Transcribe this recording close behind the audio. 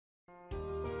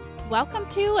Welcome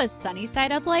to a Sunny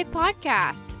Side Up Life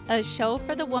podcast, a show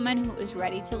for the woman who is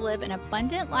ready to live an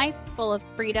abundant life full of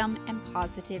freedom and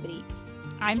positivity.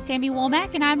 I'm Sammy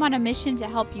Womack, and I'm on a mission to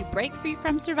help you break free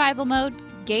from survival mode,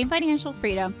 gain financial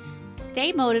freedom,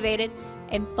 stay motivated,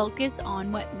 and focus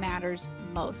on what matters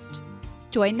most.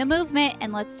 Join the movement,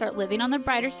 and let's start living on the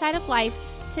brighter side of life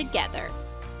together.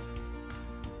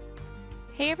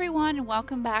 Hey everyone, and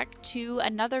welcome back to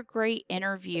another great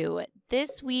interview.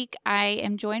 This week I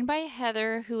am joined by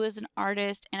Heather, who is an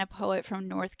artist and a poet from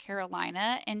North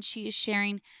Carolina, and she is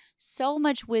sharing so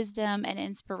much wisdom and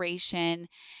inspiration.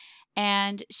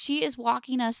 And she is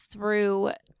walking us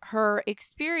through her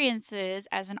experiences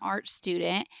as an art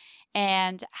student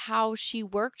and how she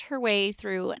worked her way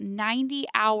through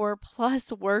 90-hour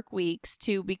plus work weeks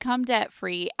to become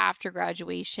debt-free after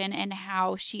graduation, and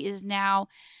how she is now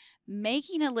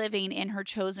making a living in her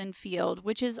chosen field,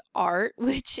 which is art,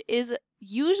 which is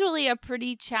usually a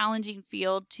pretty challenging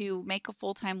field to make a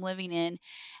full-time living in.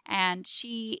 And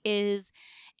she is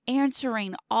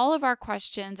answering all of our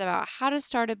questions about how to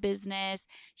start a business.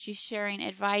 She's sharing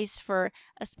advice for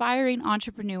aspiring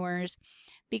entrepreneurs,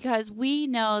 because we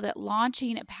know that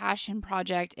launching a passion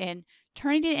project and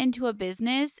turning it into a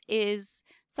business is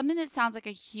something that sounds like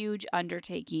a huge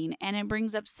undertaking, and it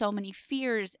brings up so many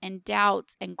fears and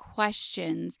doubts and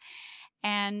questions.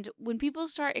 And when people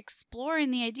start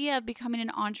exploring the idea of becoming an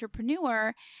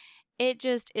entrepreneur, it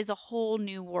just is a whole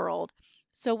new world.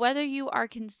 So whether you are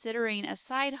considering a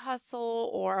side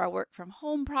hustle or a work from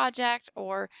home project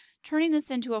or turning this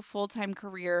into a full-time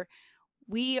career,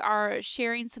 we are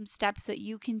sharing some steps that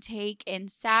you can take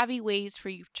and savvy ways for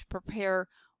you to prepare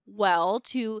well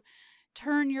to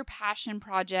turn your passion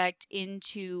project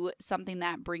into something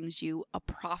that brings you a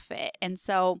profit. And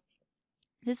so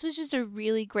this was just a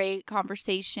really great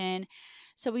conversation.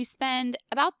 So we spend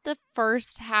about the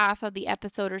first half of the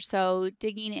episode or so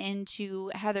digging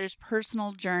into Heather's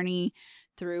personal journey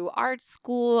through art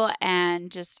school and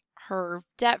just her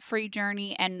debt-free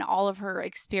journey and all of her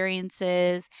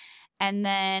experiences. And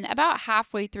then about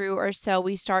halfway through or so,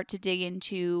 we start to dig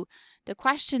into the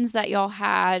questions that y'all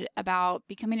had about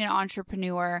becoming an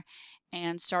entrepreneur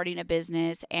and starting a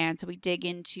business. And so we dig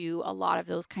into a lot of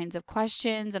those kinds of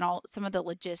questions and some of the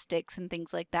logistics and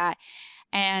things like that.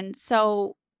 And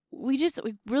so we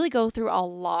really go through a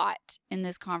lot in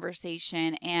this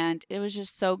conversation, and it was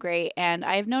just so great. And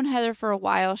I've known Heather for a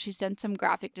while. She's done some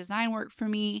graphic design work for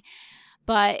me,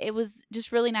 but it was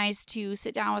just really nice to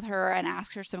sit down with her and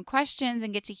ask her some questions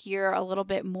and get to hear a little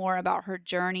bit more about her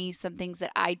journey, some things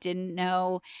that I didn't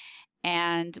know.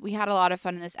 And we had a lot of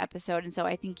fun in this episode, and so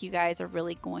I think you guys are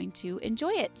really going to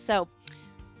enjoy it. So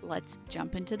let's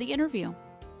jump into the interview.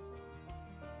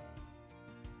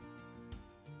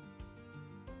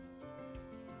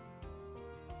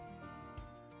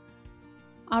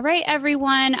 All right,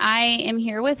 everyone, I am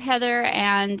here with Heather,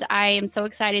 and I am so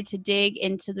excited to dig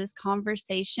into this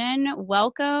conversation.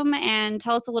 Welcome, and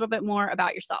tell us a little bit more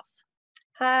about yourself.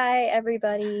 Hi,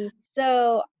 everybody.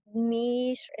 So,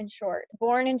 me in short,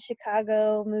 born in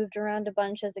Chicago, moved around a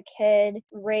bunch as a kid,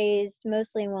 raised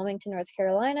mostly in Wilmington, North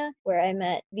Carolina, where I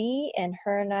met V, and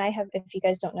her and I have, if you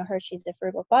guys don't know her, she's the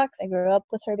Frugal Fox. I grew up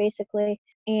with her basically,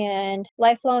 and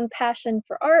lifelong passion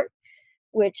for art,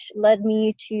 which led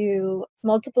me to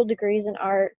multiple degrees in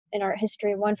art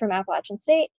history, one from Appalachian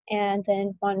State and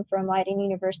then one from Leiden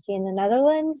University in the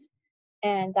Netherlands.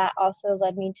 And that also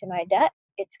led me to my debt.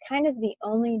 It's kind of the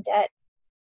only debt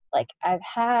I've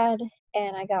had,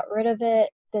 and I got rid of it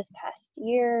this past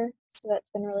year, so that's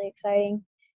been really exciting.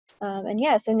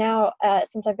 So now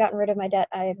since I've gotten rid of my debt,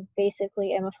 I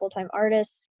basically am a full-time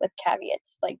artist with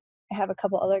caveats. I have a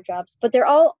couple other jobs, but they're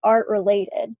all art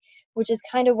related, which is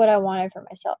kind of what I wanted for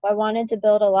myself. I wanted to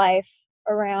build a life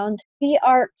around the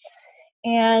arts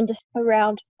and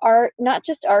around art, not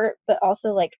just art, but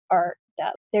also art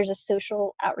that there's a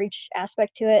social outreach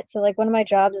aspect to it. So one of my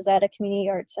jobs is at a community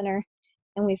art center,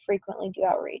 and we frequently do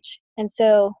outreach. And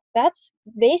so that's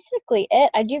basically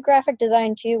it. I do graphic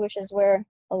design too, which is where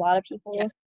a lot of people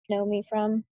know me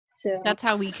from. So that's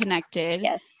how we connected.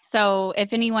 Yes. So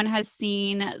if anyone has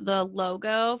seen the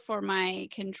logo for my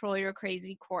Control Your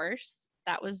Crazy course,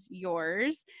 that was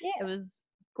yours. Yeah. It was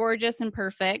gorgeous and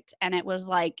perfect, and it was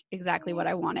exactly what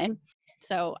I wanted.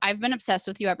 So I've been obsessed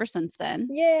with you ever since then.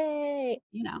 Yay.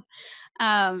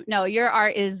 No, your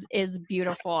art is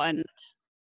beautiful and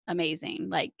amazing,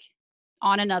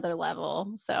 on another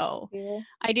level. So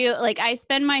I do, I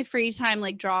spend my free time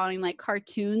drawing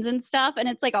cartoons and stuff, and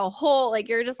it's a whole,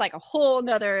 you're just a whole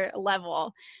nother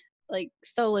level,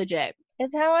 so legit.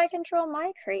 It's how I control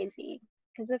my crazy.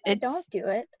 Because if I don't It's do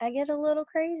it, I get a little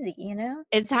crazy,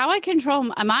 It's how I control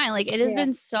my mind. Like, it has Yeah.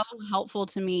 been so helpful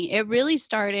to me. It really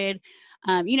started,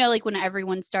 you know, like when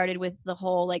everyone started with the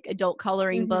whole like adult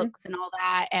coloring Mhm. books and all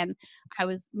that. And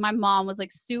my mom was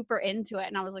like super into it.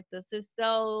 And I was like, this is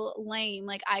so lame.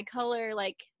 Like, I color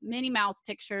like Minnie Mouse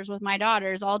pictures with my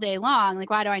daughters all day long. Like,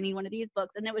 why do I need one of these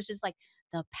books? And it was just like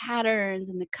the patterns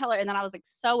and the color. And then I was like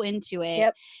so into it.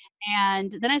 Yep.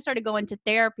 And then I started going to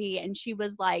therapy, and she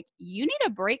was like, "You need a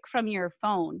break from your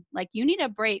phone. Like, you need a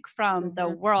break from the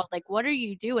Mhm. world. Like, what are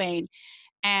you doing?"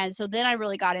 And so then I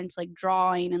really got into like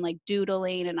drawing and like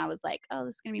doodling, and I was like, "Oh,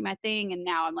 this is gonna be my thing." And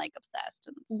now I'm like obsessed.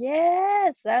 And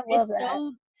Yes, I love it's that.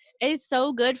 so it's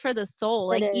so good for the soul.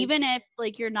 It Like, is. even if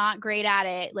like you're not great at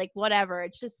it, like whatever,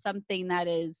 it's just something that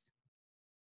is,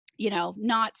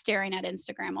 not staring at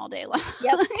Instagram all day long.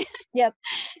 Yep. Yep.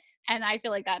 And I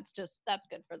feel like that's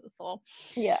good for the soul.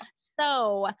 Yeah.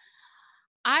 So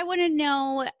I want to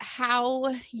know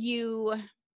how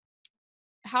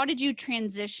did you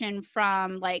transition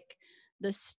from like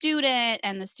the student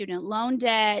and the student loan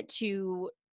debt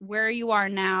to where you are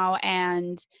now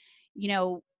and you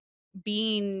know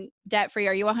being debt free?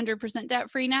 Are you 100%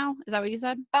 debt free now? Is that what you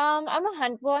said? I'm a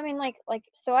hun well, I mean,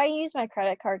 so I use my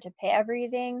credit card to pay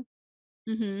everything,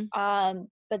 Mhm.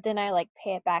 but then I, like,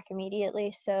 pay it back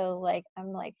immediately, so, like,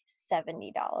 I'm, like,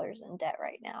 $70 in debt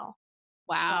right now.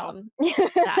 Wow. Um,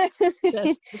 That's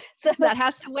just so, that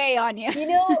has to weigh on you.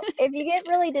 if you get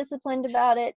really disciplined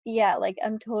about it, yeah, like,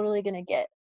 I'm totally gonna get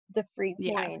the free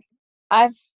Yeah. points.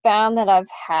 I've found that I've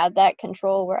had that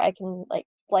control where I can,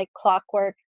 like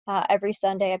clockwork, every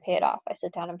Sunday I pay it off. I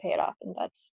sit down and pay it off, and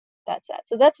that's that.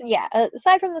 So that's yeah,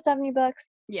 aside from the $70,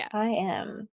 Yeah. I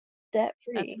am debt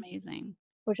That's free, amazing.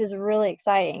 which is really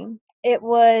exciting. It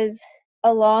was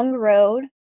a long road.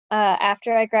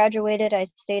 After I graduated, I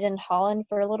stayed in Holland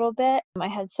for a little bit. I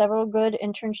had several good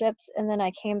internships, and then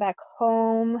I came back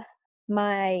home.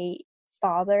 My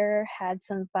father had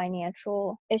some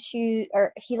financial issue,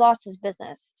 or he lost his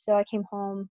business. So I came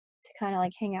home to kind of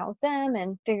like hang out with them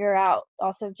and figure out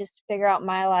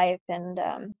my life. And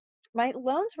my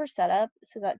loans were set up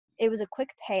so that it was a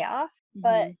quick payoff.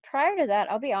 But Mhm. prior to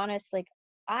that, I'll be honest, like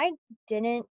I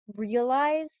didn't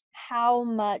realize how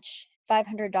much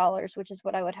 $500, which is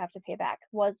what I would have to pay back,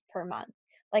 was per month.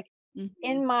 Like Mhm.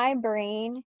 in my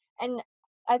brain, and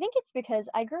I think it's because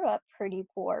I grew up pretty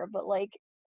poor, but like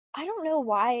I don't know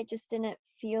why it just didn't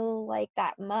feel like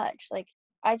that much. Like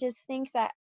I just think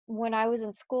that when I was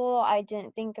in school, I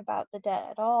didn't think about the debt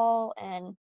at all.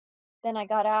 And then I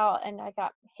got out and I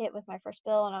got hit with my first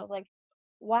bill, and I was like,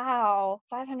 wow,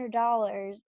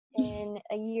 $500 in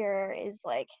a year is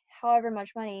like however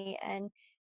much money. And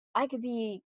I could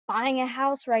be buying a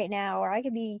house right now, or I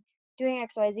could be doing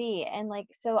XYZ. And like,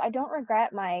 so I don't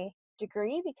regret my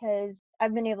degree because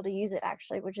I've been able to use it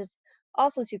actually, which is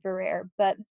also super rare.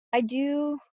 But I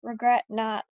do regret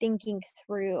not thinking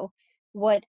through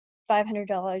what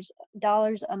 $500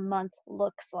 a month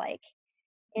looks like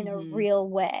in a Mhm. real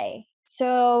way.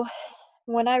 So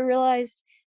when I realized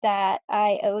that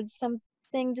I owed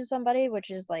something to somebody,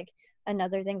 which is like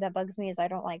another thing that bugs me, is I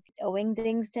don't like owing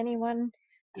things to anyone.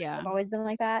 Yeah. I've always been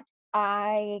like that.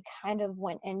 I kind of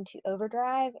went into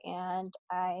overdrive and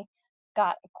I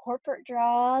got a corporate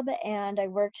job and I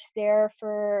worked there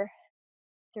for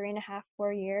 3.5,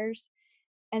 4 years.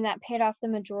 And that paid off the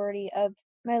majority of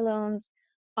my loans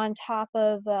on top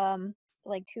of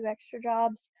like two extra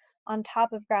jobs, on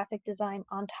top of graphic design,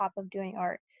 on top of doing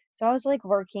art. So I was like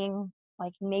working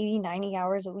like maybe 90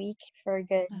 hours a week for a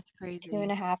good That's two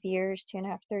and crazy. a half years,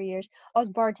 2.5, 3 years. I was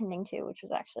bartending too, which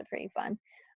was actually pretty fun.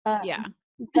 Um, Yeah.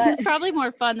 but It's probably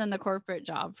more fun than the corporate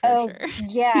job for oh sure.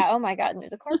 yeah, oh my god, no,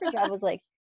 the corporate job was like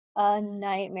a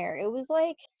nightmare. It was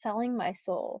like selling my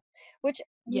soul, which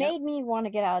Yep. made me want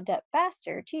to get out of debt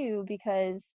faster too,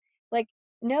 because like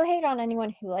no hate on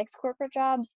anyone who likes corporate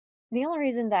jobs. The only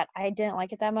reason that I didn't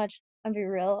like it that much, I'll be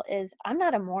real, is I'm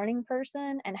not a morning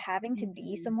person, and having to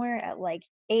be Mhm. somewhere at like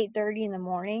 8:30 in the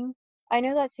morning. I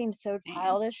know that seems so Same.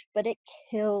 childish, but it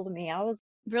killed me. I was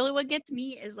Really what gets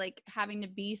me is like having to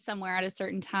be somewhere at a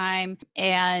certain time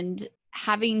and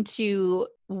having to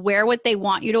wear what they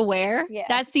want you to wear. yeah.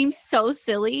 That seems so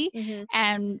silly. Mhm.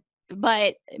 And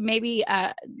but maybe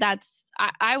I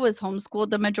was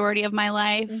homeschooled the majority of my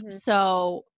life. Mhm.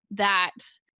 So that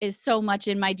is so much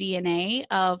in my DNA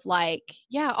of like,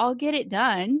 yeah, I'll get it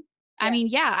done. I Yeah. mean,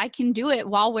 yeah, I can do it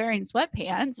while wearing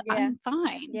sweatpants. Yeah. I'm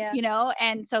fine, Yeah.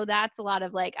 And so that's a lot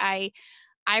of like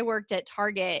I worked at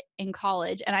Target in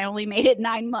college and I only made it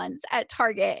 9 months at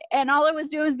Target. And all I was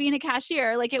doing was being a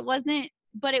cashier. Like it wasn't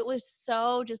but it was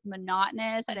so just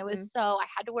monotonous, and it was Mhm. so I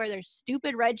had to wear their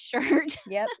stupid red shirt,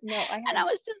 Yep. No, and I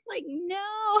was just like,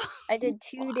 "No." I did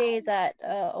 2 Why? days at,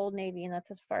 Old Navy, and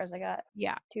that's as far as I got.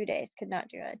 Yeah. 2 days, could not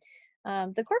do it.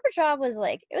 The corporate job was,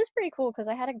 like, it was pretty cool because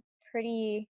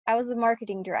I was the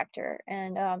marketing director,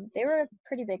 and, they were a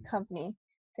pretty big company.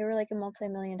 They were, like, a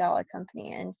multi-million dollar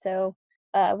company, and so,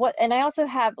 I also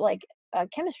have, like, a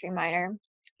chemistry minor,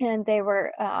 and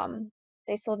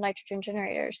they sold nitrogen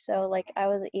generators, so, like, I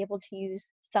was able to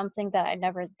use something that I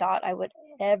never thought I would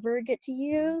ever get to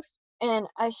use. And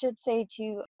I should say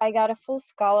too, I got a full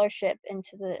scholarship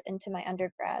into my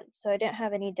undergrad, so I didn't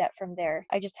have any debt from there.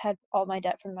 I just had all my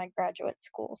debt from my graduate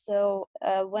school. So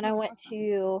when I That's went awesome.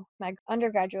 to my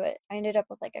undergraduate, I ended up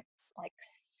with like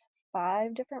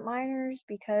 5 different minors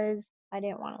because I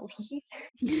didn't want to leave.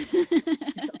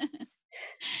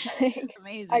 Like, I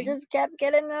Amazing. just kept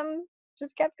getting them,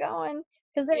 just kept going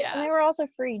because Yeah. they were also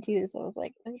free too. So it was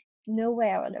like, there's no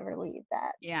way I would ever leave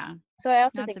that. Yeah. So I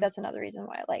also That's think am that's another reason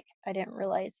why, like, I didn't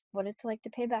realize what it's like to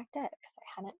pay back debt because I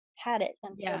hadn't had it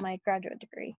until yeah. my graduate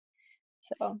degree.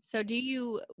 So, So do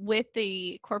you with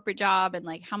the corporate job and,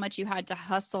 like, how much you had to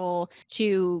hustle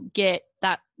to get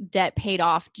that debt paid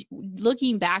off,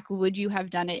 looking back, would you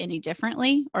have done it any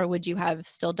differently, or would you have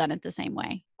still done it the same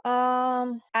way?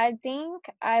 I think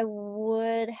I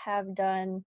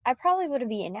probably would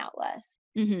have eaten out less,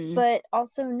 Mhm. but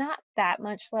also not that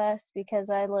much less because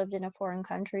I lived in a foreign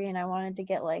country and I wanted to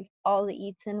get like all the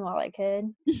eats in while I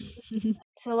could.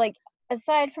 So, like,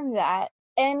 aside from that,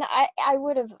 and I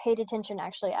would have paid attention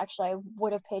actually, I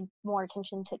would have paid more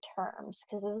attention to terms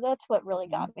because that's what really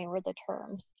Mhm. got me were the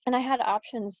terms. And I had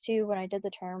options too when I did the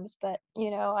terms, but,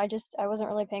 I wasn't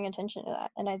really paying attention to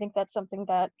that, and I think that's something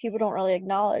that people don't really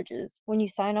acknowledge is when you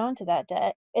sign on to that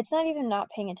debt, it's not even not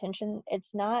paying attention,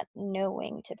 it's not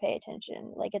knowing to pay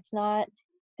attention. Like,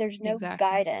 there's no Exactly.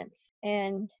 guidance.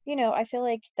 And, I feel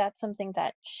like that's something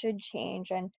that should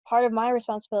change. And part of my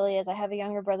responsibility is I have a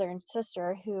younger brother and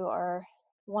sister who are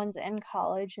one's in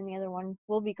college and the other one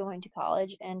will be going to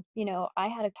college. And, I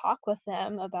had a talk with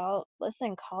them about,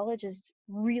 listen, college is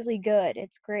really good.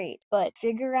 It's great, but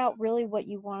figure out really what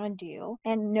you want to do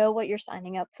and know what you're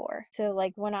signing up for. So,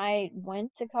 like, when I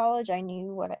went to college, I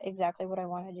knew exactly what I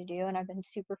wanted to do. And I've been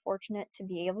super fortunate to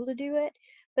be able to do it,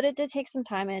 but it did take some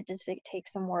time and it did take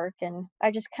some work, and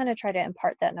I just kind of try to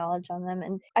impart that knowledge on them,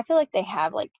 and I feel like they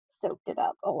have, like, soaked it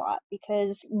up a lot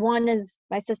because one is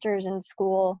my sister's in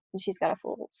school and she's got a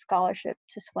full scholarship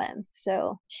to swim,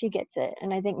 so she gets it,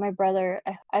 and I think my brother,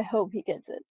 I hope he gets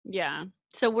it. Yeah.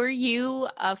 So were you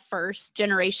a first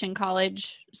generation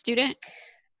college student?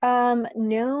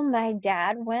 No, my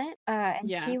dad went, and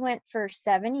Yeah. he went for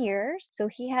 7 years, so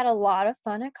he had a lot of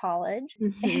fun at college.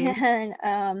 Mhm.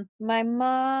 And, my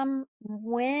mom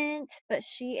went, but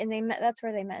they met that's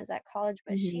where they met, is at college,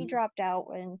 but she Mhm. dropped out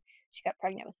when she got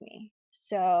pregnant with me.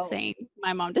 So, Same.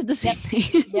 My mom did the same yep,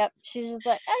 thing. yep, she was just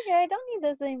like, "Okay, I don't need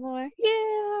this anymore."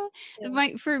 Yeah. So,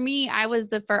 My for me, I was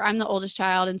the first. I'm the oldest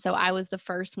child, and so I was the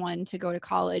first one to go to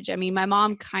college. I mean, my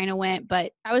mom kinda went,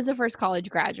 but I was the first college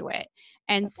graduate,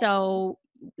 and that's awesome. so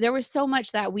there was so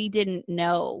much that we didn't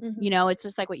know, Mhm, it's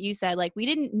just like what you said, like, we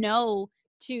didn't know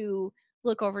to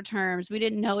look over terms, we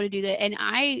didn't know to do that, and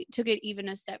I took it even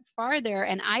a step farther,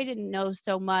 and I didn't know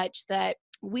so much that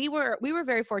we were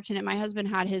very fortunate. My husband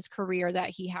had his career that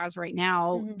he has right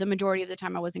now mhm, the majority of the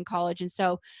time I was in college, and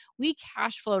so we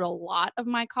cash flowed a lot of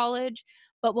my college,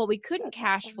 but what we couldn't that's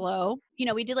cash awesome. flow,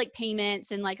 we did like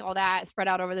payments and like all that spread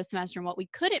out over the semester. And what we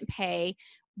couldn't pay,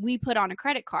 we put on a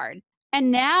credit card.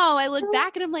 And now I look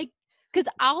back and I'm like, because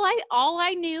all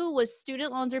I knew was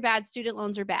student loans are bad, student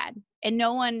loans are bad. And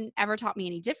no one ever taught me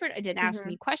any different. It didn't ask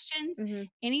me Mhm, questions. mhm,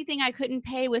 Anything I couldn't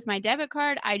pay with my debit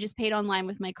card, I just paid online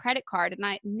with my credit card. And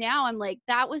I'm like,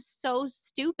 that was so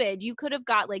stupid. You could have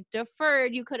got like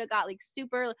deferred, you could have got like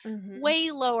super mhm,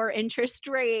 way lower interest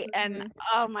rate, and mhm,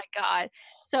 oh my god.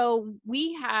 So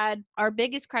we had our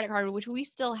biggest credit card, which we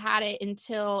still had it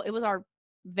until it was our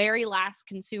very last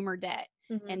consumer debt,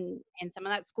 mhm. and some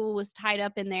of that school was tied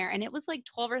up in there, and it was like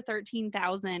 12 or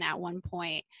 13,000 at one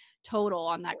point total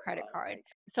on that credit card.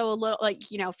 So a little, like,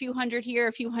 a few hundred here,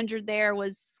 a few hundred there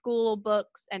was school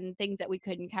books and things that we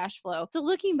couldn't cash flow. So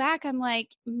looking back, I'm like,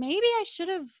 maybe I should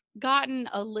have gotten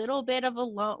a little bit of a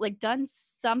loan, like done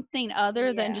something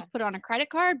other than Yeah, just put on a credit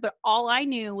card. But all I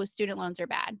knew was student loans are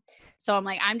bad. So I'm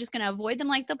like, I'm just going to avoid them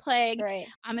like the plague. right.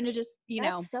 I'm going to just,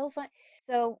 That's so fun.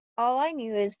 So all I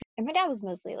knew is, and my dad was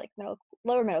mostly like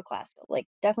lower middle class, but like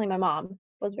definitely my mom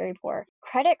was very poor.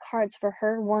 Credit cards for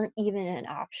her weren't even an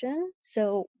option.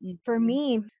 So for Mhm.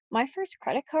 me, my first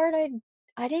credit card,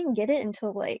 I didn't get it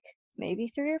until like maybe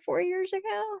 3 or 4 years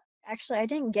ago. Actually, I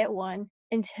didn't get one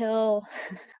until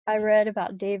I read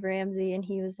about Dave Ramsey and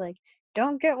he was like,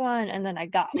 "Don't get one," and then I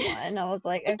got one. I was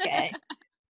like, "Okay,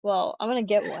 well, I'm gonna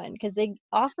get one because they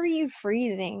offer you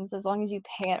free things as long as you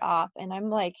pay it off." And I'm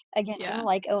like, again, I don't Yeah.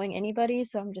 like owing anybody,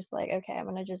 so I'm just like, "Okay, I'm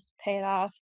gonna just pay it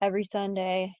off every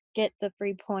Sunday, get the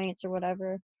free points or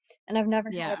whatever." And I've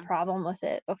never had a Yeah. problem with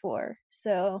it before.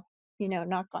 So,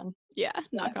 knock on Yeah.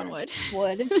 Knock on whatever wood.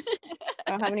 wood.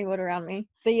 I don't have any wood around me.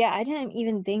 But yeah, I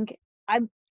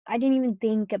I didn't even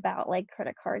think about like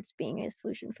credit cards being a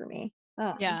solution for me.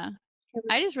 Yeah. It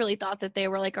was I just really thought that they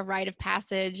were like a rite of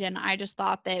passage. And I just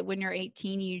thought that when you're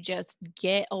 18, you just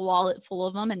get a wallet full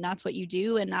of them and that's what you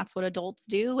do. And that's what adults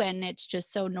do. And it's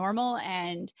just so normal.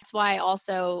 And that's why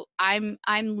also I'm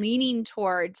leaning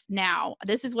towards now.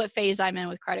 This is what phase I'm in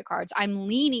with credit cards. I'm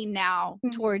leaning now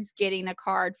Mhm, towards getting a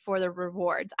card for the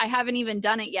rewards. I haven't even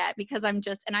done it yet because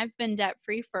and I've been debt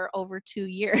free for over 2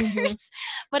 years, mhm.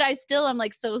 but I still am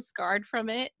like so scarred from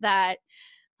it that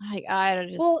like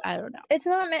Well, I don't know. it's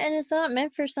not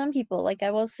meant for some people. Like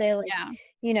I will say, like, Yeah.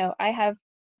 I have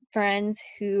friends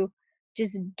who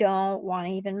just don't want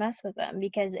to even mess with them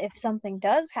because if something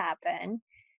does happen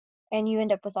and you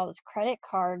end up with all this credit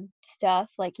card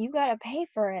stuff, like you gotta pay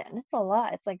for it, and it's a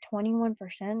lot. It's like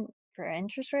 21% for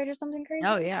interest rate or something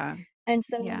Oh, crazy. yeah. And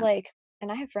so Yeah.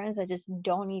 and I have friends that just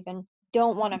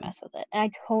don't want to Mhm. mess with it. And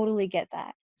I totally get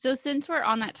that. So since we're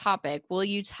on that topic, will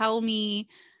you tell me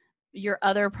your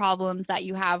other problems that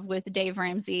you have with Dave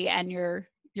Ramsey and your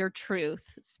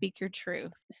truth? Speak your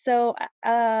truth. So,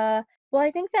 well,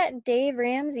 I think that Dave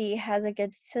Ramsey has a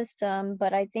good system,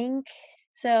 but I think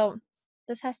so.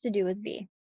 This has to do with V.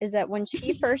 Is that when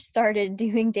she first started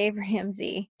doing Dave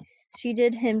Ramsey, she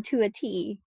did him to a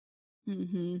T.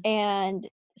 Mhm. And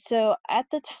so at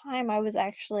the time, I was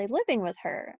actually living with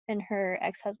her and her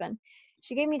ex-husband.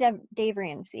 She gave me Dave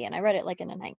Ramsey, and I read it like in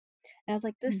a night. And I was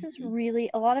like, this is Mhm. really,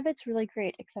 a lot of it's really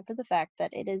great, except for the fact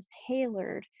that it is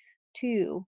tailored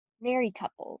to married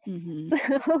couples. Mhm.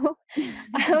 So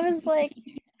I was like,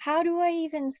 how do I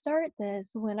even start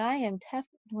this when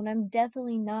when I'm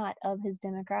definitely not of his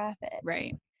demographic?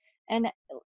 Right. And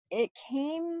it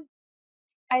came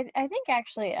I think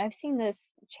actually I've seen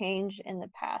this change in the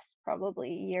past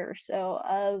probably year or so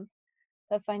of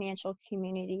the financial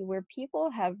community where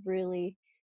people have really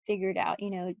figured out,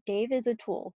 Dave is a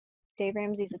tool. Dave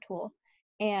Ramsey's a tool.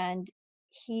 And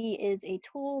he is a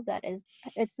tool that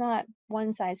it's not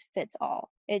one size fits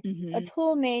all. It's a Mhm.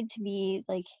 tool made to be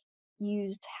like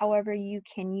used however you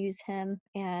can use him.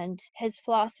 And his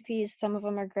philosophies, some of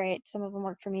them are great, some of them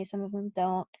work for me, some of them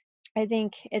don't. I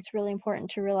think it's really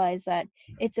important to realize that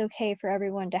it's okay for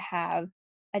everyone to have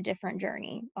a different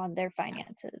journey on their Yeah.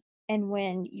 finances. And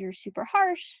when you're super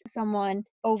harsh to someone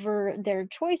over their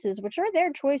choices, which are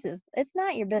their choices, it's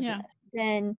not your Yeah. business.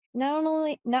 Then not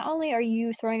only are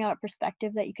you throwing out a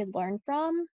perspective that you could learn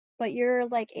from, but you're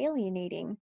like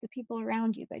alienating the people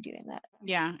around you by doing that.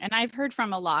 Yeah, and I've heard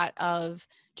from a lot of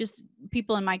just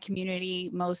people in my community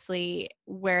mostly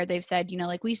where they've said,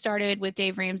 like we started with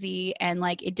Dave Ramsey and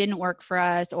like it didn't work for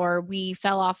us or we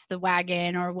fell off the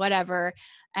wagon or whatever.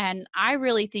 And I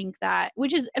really think that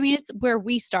which is I mean it's where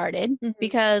we started Mhm.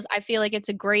 because I feel like it's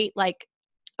a great like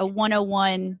a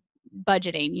 101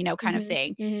 budgeting, kind of Mhm.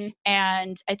 thing. Mhm.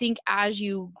 And I think as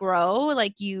you grow,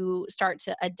 like you start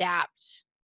to adapt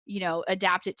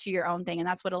it to your own thing. And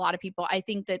that's what a lot of people, I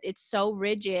think that it's so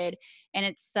rigid and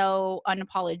it's so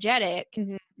unapologetic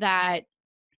Mhm. that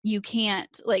you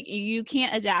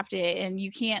can't adapt it and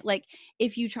you can't like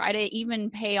if you try to even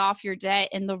pay off your debt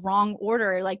in the wrong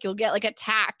order like you'll get like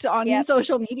attacked on Yep.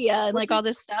 social media and Which like all is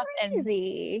this stuff and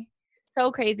crazy.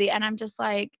 so crazy. And I'm just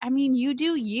like, I mean, you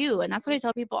do you. And that's what I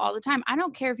tell people all the time. I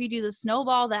don't care if you do the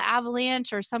snowball, the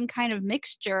avalanche, or some kind of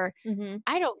mixture. Mhm.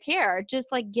 I don't care.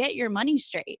 Just like get your money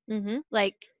straight. Mhm.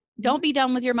 Like, don't Mhm. be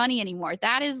done with your money anymore.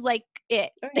 That is like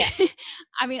it. Oh yeah.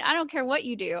 I mean, I don't care what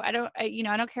you do. I don't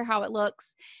care how it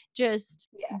looks. Just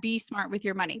Yeah. be smart with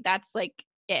your money. That's like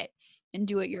it and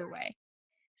do it your way.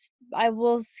 I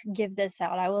will give this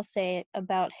out. I will say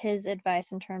about his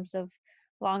advice in terms of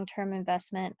long-term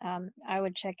investment. I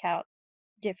would check out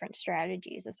different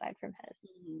strategies aside from his.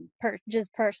 Mhm.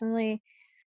 Just personally,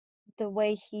 the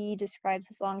way he describes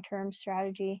his long-term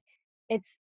strategy,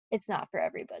 it's it's not for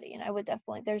everybody. And I would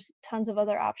definitely there's tons of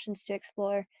other options to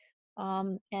explore.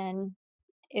 And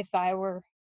if I were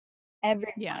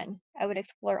Yeah. everyone, I would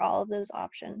explore all of those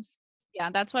options. Yeah,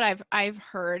 that's what I've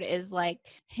heard is like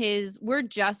his we're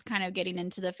just kind of getting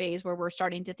into the phase where we're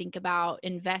starting to think about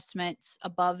investments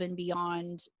above and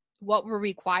beyond what we're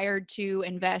required to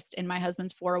invest in my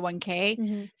husband's 401k.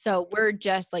 Mhm. So we're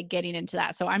just like getting into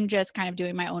that. So I'm just kind of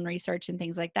doing my own research and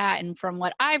things like that. And from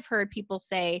what I've heard people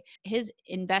say, his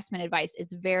investment advice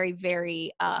is very,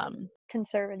 very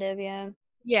Conservative, yeah.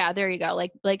 yeah, there you go.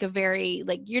 Like a very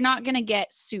like you're not going to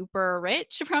get super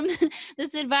rich from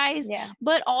this advice, Yeah.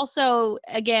 but also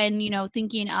again,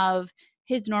 thinking of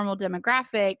his normal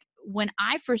demographic, when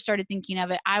I first started thinking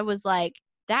of it, I was like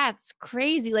that's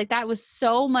crazy. Like that was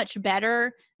so much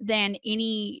better than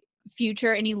any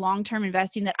long-term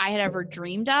investing that I had ever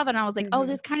dreamed of. And I was like, "Oh, Mhm.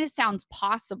 this kind of sounds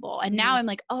possible." And now Mhm. I'm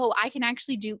like, "Oh, I can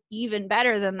actually do even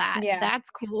better than that." Yeah. That's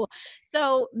cool.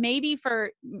 So maybe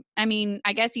I mean,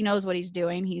 I guess he knows what he's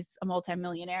doing. He's a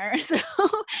multimillionaire. So,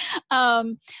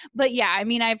 um, but yeah, I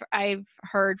mean, I've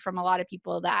heard from a lot of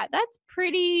people that that's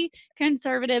pretty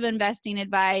conservative investing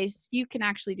advice. You can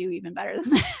actually do even better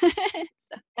than that.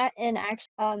 So, And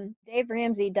actually, Dave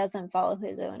Ramsey doesn't follow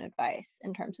his own advice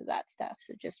in terms of that stuff.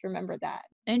 So just remember that.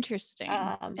 interesting.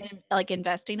 Um, And like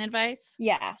investing advice?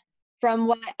 yeah. From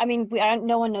what I mean,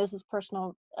 no one knows his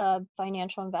personal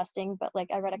financial investing, but like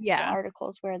I read a couple Yeah.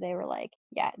 articles where they were like,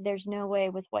 yeah, there's no way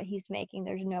with what he's making,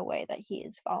 there's no way that he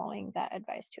is following that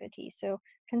advice to a T. So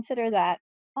consider that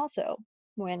also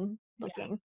when Yeah.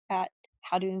 looking at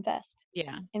how to invest.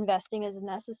 Yeah. Investing is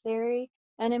necessary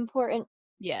and important.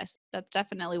 Yes, that's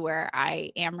definitely where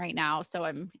I am right now. So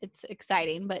it's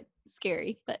exciting, but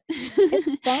scary, but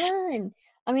It's fun.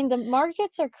 I mean, the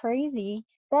markets are crazy,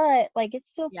 but like it's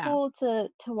still yeah. cool to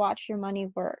watch your money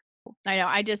work. I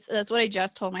know. That's what I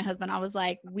just told my husband. I was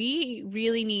like, we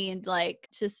really need like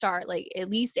to start like at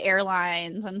least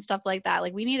airlines and stuff like that.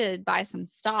 Like we need to buy some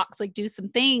stocks, like do some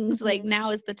things. Like Mhm. now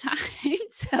is the time.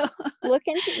 So Look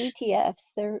into ETFs.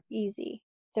 They're easy.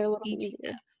 They're a little easier.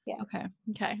 ETFs. Yeah. Okay.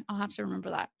 Okay. I'll have to remember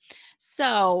that.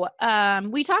 So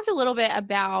we talked a little bit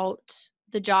about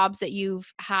the jobs that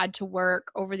you've had to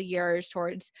work over the years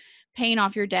towards paying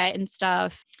off your debt and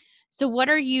stuff. So what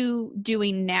are you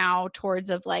doing now towards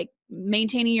of like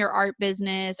maintaining your art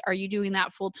business? Are you doing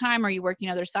that full time? Are you working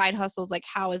other side hustles? Like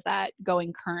how is that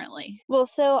going currently? Well,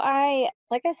 so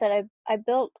like I said, I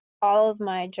built all of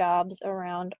my jobs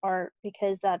around art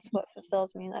because that's what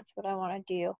fulfills me and that's what I want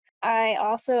to do. I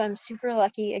also am super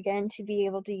lucky again to be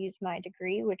able to use my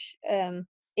degree, which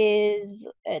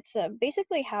it's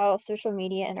basically how social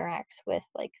media interacts with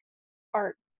like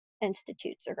art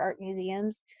institutes or art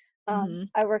museums. Mm-hmm.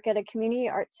 I work at a community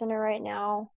art center right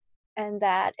now, and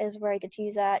that is where I get to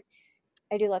use that.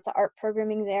 I do lots of art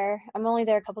programming there. I'm only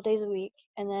there a couple days a week.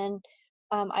 And then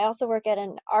I also work at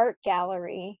an art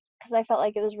gallery because I felt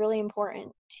like it was really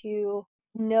important to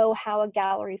know how a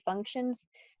gallery functions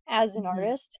as an Mm-hmm.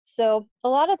 artist. So a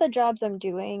lot of the jobs I'm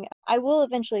doing, I will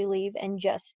eventually leave and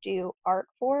just do art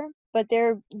for, but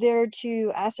they're there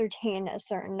to ascertain a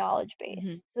certain knowledge Mm-hmm.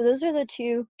 base. So those are the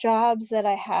two jobs that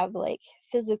I have like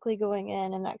physically going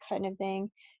in and that kind of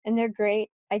thing. And they're great.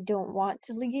 I don't want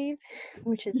to leave,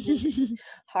 which is really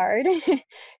hard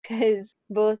because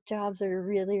both jobs are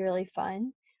really, really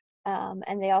fun.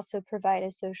 And they also provide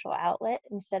a social outlet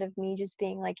instead of me just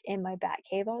being like in my bat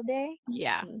cave all day.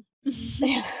 Yeah. Mm.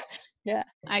 Yeah. Yeah.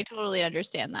 I totally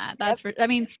understand that. Yep. I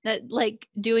mean, that like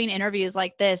doing interviews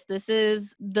like this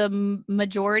is the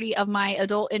majority of my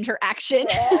adult interaction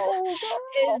Oh,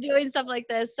 is girl. doing stuff like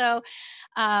this. So,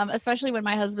 especially when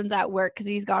my husband's at work because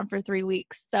he's gone for 3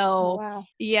 weeks. Oh, So, wow.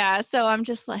 yeah. So I'm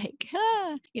just like,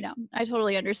 I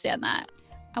totally understand that.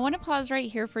 I want to pause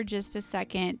right here for just a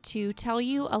second to tell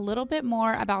you a little bit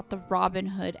more about the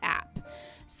Robinhood app.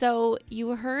 So, you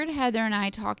heard Heather and I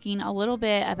talking a little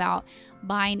bit about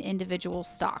buying individual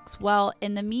stocks. Well,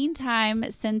 in the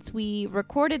meantime, since we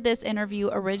recorded this interview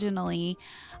originally,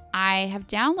 I have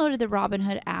downloaded the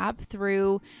Robinhood app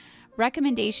through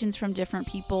recommendations from different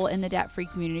people in the debt free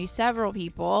community, several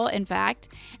people, in fact.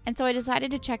 And so I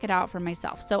decided to check it out for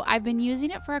myself. So I've been using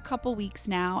it for a couple weeks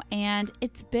now, and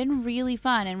it's been really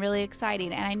fun and really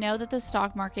exciting. And I know that the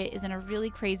stock market is in a really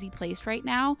crazy place right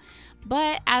now,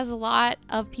 but as a lot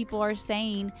of people are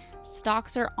saying,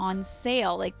 stocks are on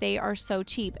sale, like they are so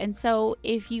cheap. And so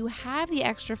if you have the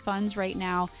extra funds right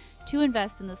now to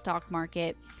invest in the stock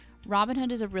market,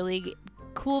 Robinhood is a really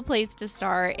cool place to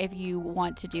start if you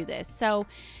want to do this. So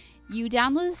you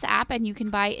download this app and you can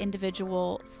buy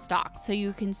individual stocks. So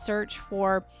you can search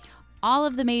for all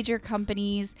of the major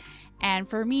companies. And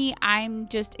for me, I'm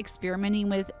just experimenting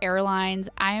with airlines.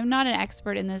 I am not an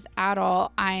expert in this at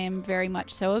all. I am very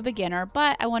much so a beginner,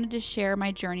 but I wanted to share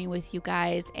my journey with you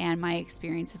guys and my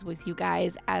experiences with you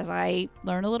guys as I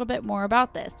learn a little bit more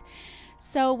about this.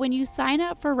 So when you sign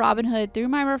up for Robinhood through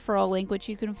my referral link, which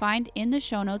you can find in the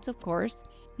show notes, of course,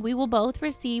 we will both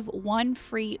receive one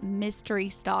free mystery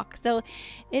stock. So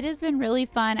it has been really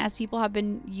fun as people have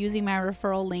been using my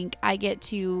referral link. I get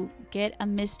to get a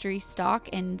mystery stock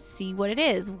and see what it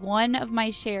is. One of my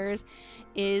shares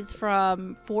is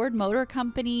from Ford Motor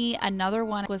Company, another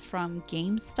one was from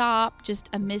GameStop, just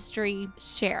a mystery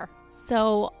share.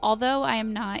 So, although I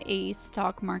am not a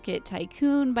stock market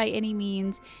tycoon by any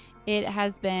means, it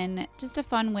has been just a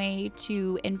fun way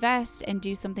to invest and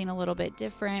do something a little bit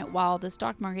different while the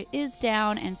stock market is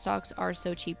down and stocks are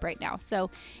so cheap right now. So,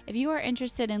 if you are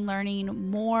interested in learning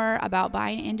more about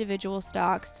buying individual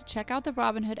stocks, check out the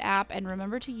Robinhood app and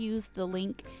remember to use the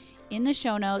link in the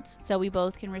show notes so we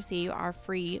both can receive our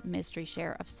free mystery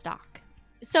share of stock.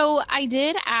 So, I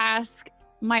did ask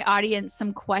my audience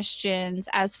some questions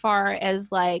as far as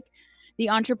like the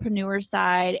entrepreneur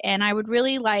side, and I would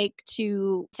really like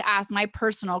to ask my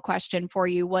personal question for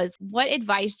you was what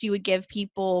advice you would give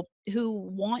people who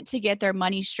want to get their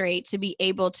money straight to be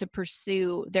able to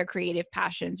pursue their creative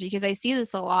passions, because I see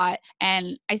this a lot,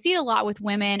 and I see it a lot with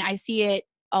women. I see it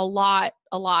a lot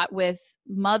with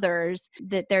mothers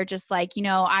that they're just like,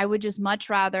 I would just much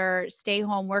rather stay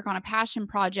home, work on a passion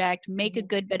project, make a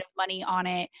good bit of money on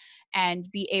it, and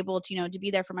be able to, to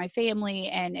be there for my family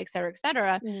and et cetera, et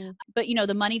cetera. Mm-hmm. But,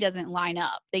 the money doesn't line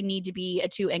up. They need to be a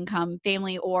two income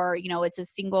family, or, it's a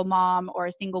single mom or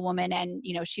a single woman and,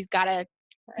 she's got to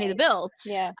pay the Right. bills.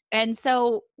 Yeah. And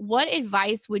so what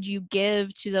advice would you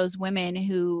give to those women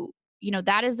who,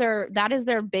 that is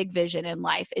their big vision in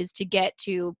life, is to get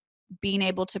to being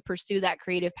able to pursue that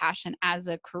creative passion as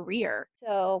a career?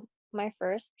 So, my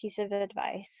first piece of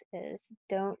advice is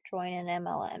don't join an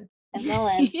MLM.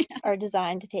 MLMs Yeah. are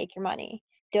designed to take your money.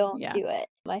 Don't Yeah. do it.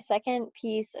 My second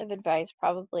piece of advice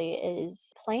probably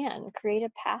is create a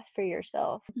path for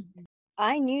yourself. Mhm.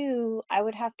 I knew I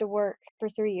would have to work for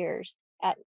 3 years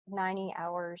at 90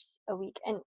 hours a week.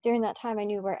 And during that time, I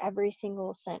knew where every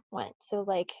single cent went. So,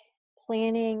 like,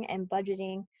 planning and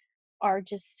budgeting are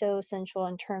just so essential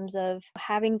in terms of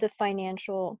having the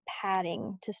financial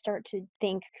padding to start to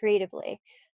think creatively.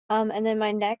 And then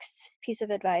my next piece of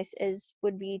advice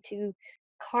would be to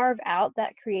carve out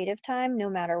that creative time no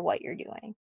matter what you're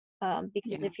doing.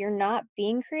 Because Yeah. if you're not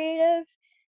being creative,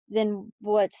 then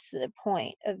what's the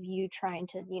point of you trying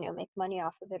to, make money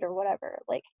off of it or whatever?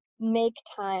 Like, make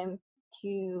time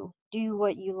to do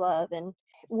what you love. And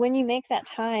when you make that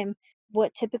time,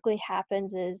 what typically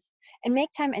happens is, and make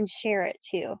time and share it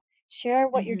too. Share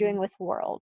what you're Mhm. doing with the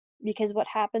world. Because what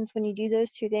happens when you do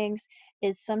those two things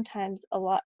is sometimes a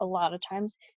lot of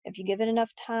times, if you give it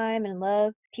enough time and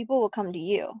love, people will come to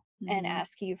you and Mhm.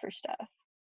 ask you for stuff.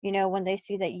 When they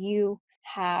see that you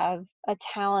have a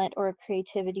talent or a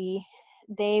creativity,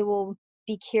 they will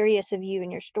be curious of you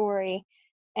and your story.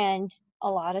 And a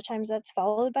lot of times that's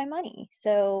followed by money.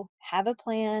 So have a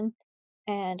plan,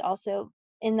 and also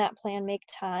in that plan, make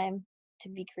time to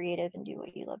be creative and do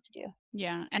what you love to do.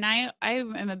 Yeah, and I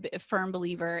am a firm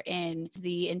believer in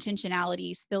the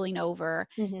intentionality spilling over,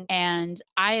 Hmm. and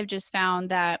I have just found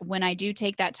that when I do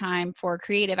take that time for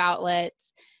creative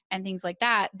outlets and things like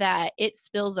that, that it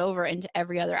spills over into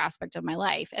every other aspect of my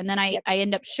life. And then I Yep. I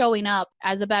end up showing up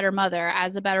as a better mother,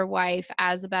 as a better wife,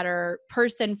 as a better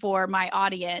person for my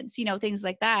audience, things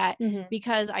like that, Hmm.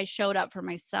 because I showed up for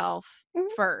myself Hmm.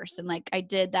 first, and like I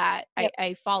did that. I Yep.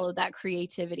 I followed that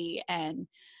creativity, and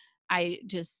I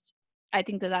just I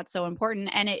think that that's so important,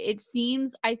 and it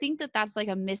seems I think that that's like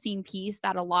a missing piece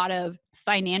that a lot of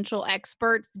financial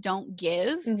experts don't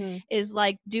give, Hmm. is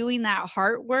like doing that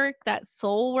heart work, that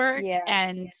soul work, Yeah.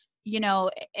 and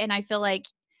I feel like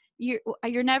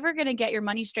you're never going to get your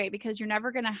money straight because you're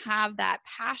never going to have that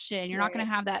passion. You're not going Right.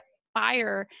 to have that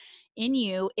fire in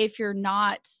you if you're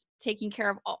not taking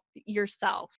care of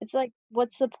yourself. It's like,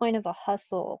 what's the point of a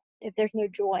hustle if there's no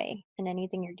joy in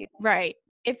anything you're doing? Right.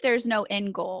 If there's no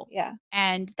end goal. Yeah.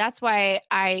 And that's why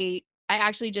I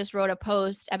actually just wrote a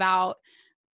post about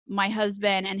my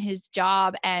husband and his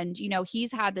job, and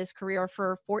he's had this career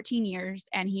for 14 years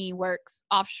and he works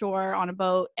offshore on a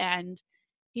boat, and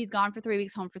he's gone for 3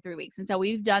 weeks, home for 3 weeks. And so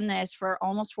we've done this for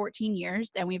almost 14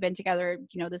 years, and we've been together,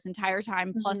 this entire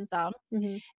time plus Hmm. some.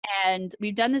 Hmm. And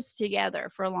we've done this together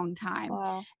for a long time.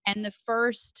 Wow. And the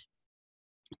first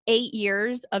 8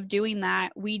 years of doing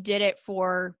that, we did it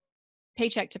for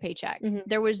paycheck to paycheck. Hmm.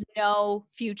 There was no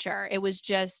future. It was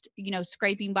just,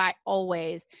 scraping by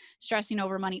always, stressing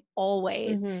over money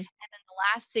always. Hmm. The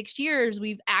last 6 years,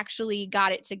 we've actually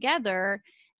got it together,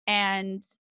 and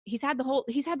he's had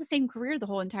the same career the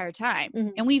whole entire time. Hmm.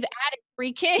 And we've added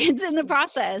 3 kids in the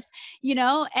process,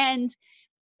 and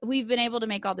we've been able to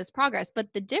make all this progress,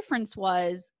 but the difference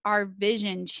was our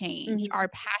vision changed, Mhm. our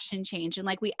passion changed, and,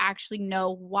 like, we actually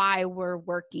know why we're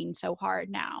working so hard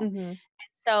now. Mhm.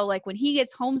 So, like, when he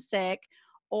gets homesick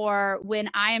or when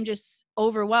I am just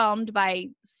overwhelmed by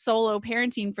solo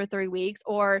parenting for 3 weeks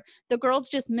or the girls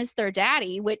just miss their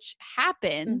daddy, which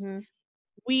happens, Mhm.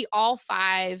 we all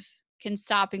 5 can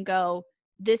stop and go,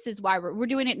 "This is why we're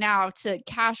doing it now to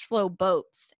cash flow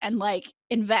boats and, like,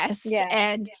 invest Yeah.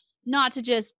 and not to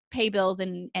just pay bills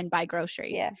and buy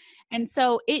groceries." Yeah. And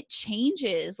so it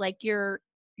changes, like, your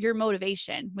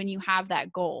motivation when you have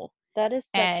that goal. That is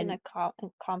such an And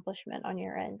accomplishment on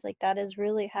your end. Like, that is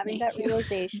really having thank that you.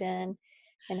 realization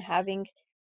and having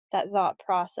that thought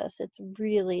process. It's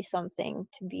really something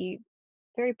to be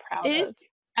very proud It is of.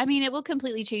 I mean, it will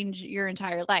completely change your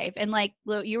entire life, and like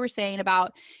what you were saying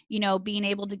about, being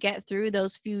able to get through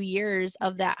those few years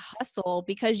of that hustle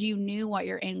because you knew what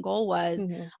your end goal was.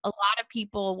 Mhm. A lot of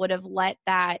people would have let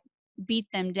that beat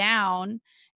them down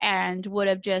and would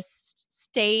have just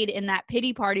stayed in that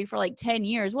pity party for, like, 10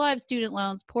 years. "Well, I have student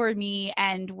loans, poor me,"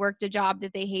 and worked a job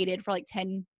that they hated for, like,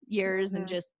 10 years and Mhm.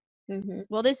 just, Mhm.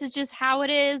 "Well, this is just how it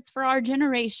is for our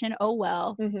generation. Oh,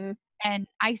 well." Mhm. And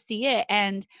I see it,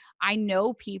 and I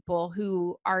know people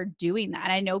who are doing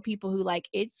that. I know people who, like,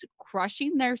 it's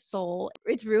crushing their soul.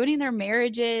 It's ruining their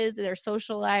marriages, their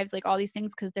social lives, like, all these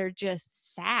things because 'cause they're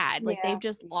just sad. Like, they've Yeah.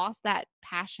 just lost that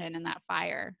passion and that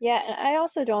fire. Yeah, and I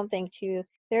also don't think too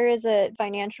there is a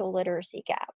financial literacy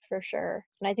gap for sure.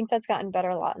 And I think that's gotten better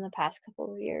a lot in the past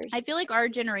couple of years. I feel like our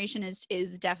generation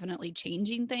is definitely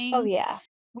changing Oh things. yeah.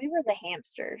 We were the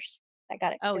hamsters that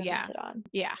got Oh, yeah. experimented on.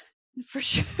 Yeah. For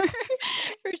sure.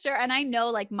 For sure, and I know,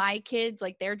 like, my kids,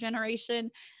 like, their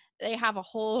generation, they have a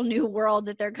whole new world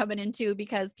that they're coming into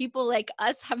because people like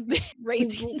us have been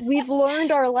raising them. We've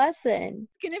learned our lesson.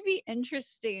 It's gonna be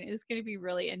interesting. It's gonna be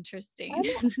really I'm interesting.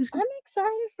 I'm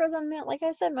excited for them, man. Like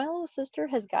I said, my little sister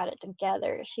has got it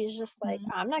together. She's just like,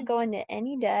 Mhm. I'm not going to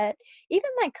any debt. Even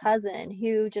my cousin,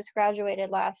 who just graduated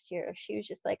last year, she was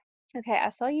just like, okay, I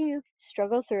saw you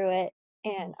struggle through it,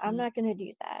 and I'm Mhm. not going to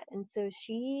do that. And so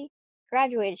she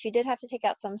graduated. She did have to take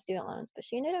out some student loans, but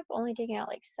she ended up only taking out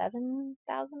like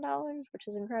 $7,000, which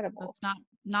is incredible. That's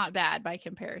not bad by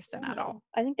comparison at all. No,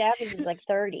 I think the average is like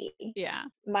 30. Yeah.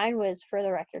 Mine was, for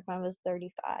the record, mine was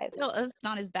 35. Still, it's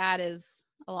not as bad as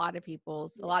a lot of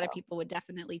people's. A lot of No. people would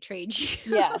definitely trade you.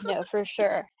 Yeah, no, for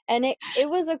sure. And it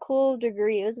was a cool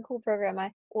degree. It was a cool program.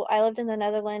 I lived in the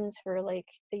Netherlands for like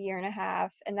a year and a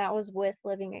half, and that was with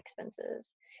living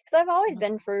expenses. Because I've always That's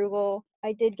been frugal.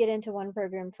 I did get into one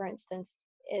program, for instance,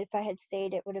 if I had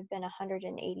stayed, it would have been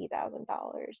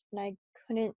 $180,000, and I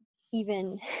couldn't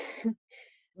even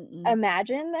mm-mm.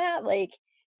 imagine that. Like,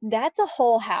 that's a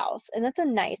whole house, and that's a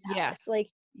nice Yeah. house.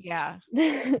 Like, Yeah.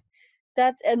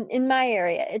 that's in my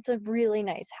area. It's a really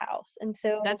nice house, and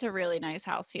so That's a really nice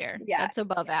house here. yeah. That's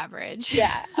above average.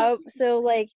 Yeah, so,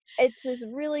 like, it's this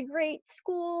really great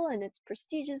school, and it's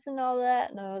prestigious and all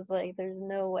that, and I was like, "There's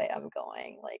no way I'm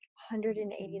going, like,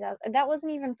 Mhm. 180,000." And that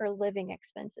wasn't even for living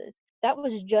expenses. That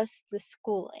was just the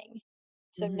schooling.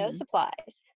 So no Mhm.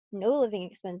 supplies, no living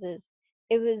expenses.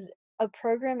 It was a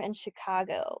program in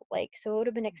Chicago, like, so it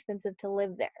would've been expensive to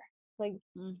live there. Like,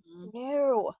 Mhm.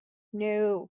 no,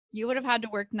 no. You would have had to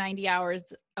work 90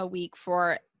 hours a week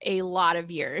for a lot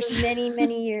of For years. many,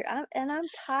 many years. I'm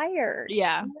tired.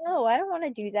 Yeah. No, I don't wanna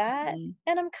do that, Mhm.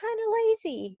 and I'm kinda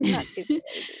lazy. I'm not super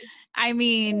lazy. I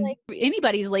I mean, like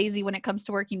anybody's lazy when it comes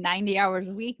to working 90 hours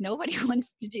a week. Nobody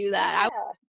wants to do that.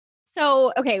 yeah.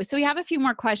 So, okay, so we have a few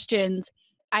more questions.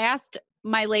 I asked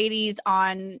my ladies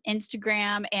on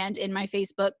Instagram and in my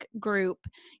Facebook group,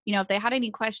 if they had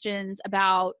any questions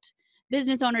about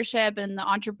business ownership and the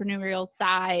entrepreneurial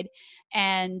side.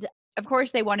 And of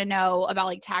course, they want to know about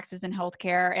like taxes and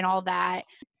healthcare and all that.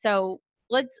 So,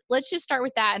 let's just start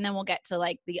with that and then we'll get to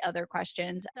like the other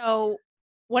questions. So,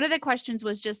 one of the questions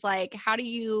was just like how do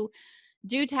you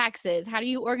do taxes? How do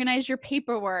you organize your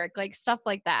paperwork? Like stuff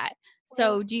like that. Well,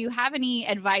 So, do you have any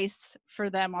advice for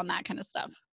them on that kind of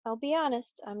stuff? I'll be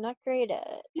honest, I'm not great at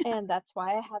it, and that's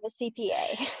why I have a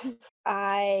CPA.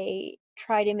 I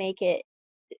try to make it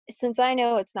since I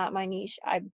know it's not my niche,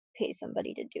 I pay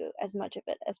somebody to do as much of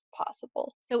it as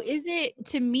possible. So, is it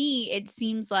to me, it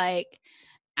seems like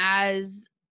as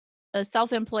a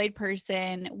self-employed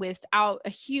person without a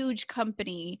huge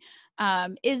company,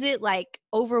 is it like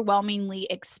overwhelmingly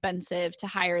expensive to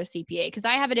hire a CPA? Because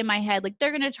I have it in my head, like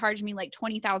they're going to charge me like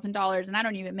 $20,000 and I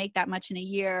don't even make that much in a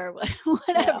year,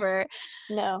 No, whatever.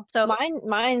 no. So,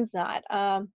 Mine's not.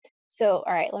 So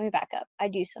all right, let me back up. I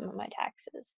do some of my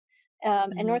taxes.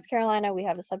 In mhm, North Carolina, we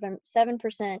have a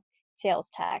 7% sales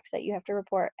tax that you have to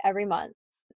report every month.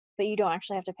 but you don't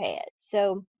actually have to pay it.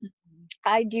 So Mhm.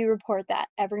 I do report that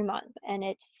every month, and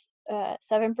it's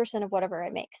 7% of whatever I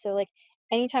make. So like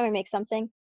anytime I make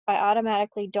something, I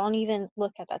automatically don't even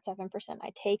look at that 7%.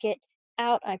 I take it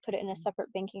out and I put it in a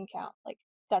separate banking account. Like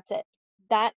that's it.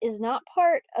 That is not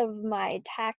part of my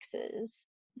taxes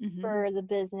Mhm. for the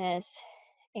business,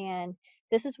 and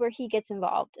this is where he gets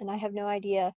involved, and I have no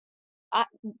idea. I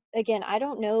Again, I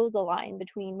don't know the line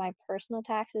between my personal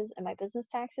taxes and my business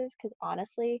taxes because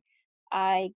honestly,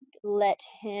 I let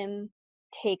him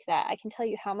take that. I can tell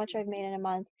you how much I've made in a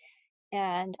month,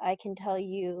 and I can tell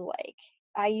you like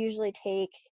I usually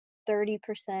take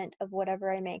 30% of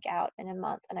whatever I make out in a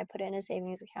month and I put it in a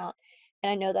savings account,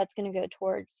 and I know that's going to go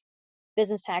towards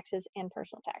business taxes and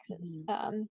personal taxes. Mhm.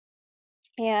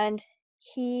 And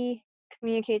he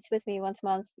communicates with me once a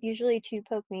month, usually to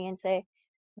poke me and say,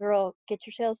 "Girl, get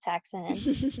your sales tax in."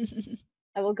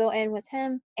 I will go in with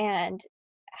him and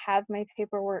have my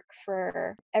paperwork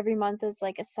for every month is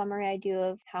like a summary I do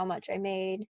of how much I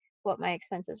made, what my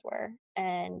expenses were,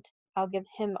 and I'll give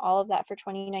him all of that for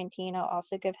 2019. I'll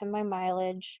also give him my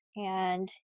mileage,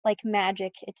 and like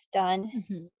magic, it's done.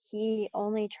 Mhm. He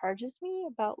only charges me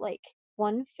about like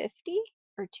 150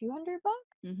 or 200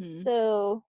 bucks. Mhm.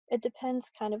 So it depends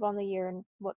kind of on the year and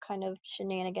what kind of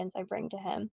shenanigans I bring to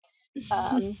him.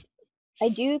 Um, I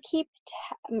do keep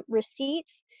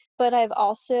receipts, but I've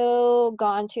also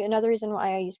gone to another reason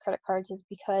why I use credit cards is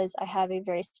because I have a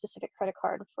very specific credit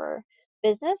card for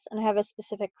business and I have a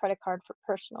specific credit card for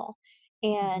personal.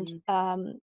 And Mhm.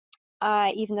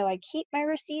 even though I keep my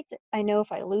receipts, I know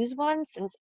if I lose one,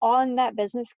 since on that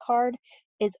business card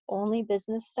is only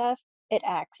business stuff, it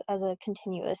acts as a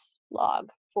continuous log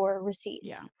for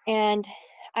Yeah. receipts. And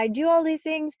I do all these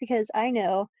things because I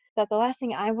know that the last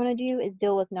thing I want to do is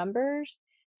deal with numbers.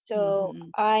 So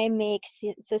Mhm. I make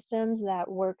systems that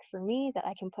work for me that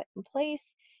I can put in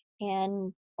place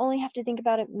and only have to think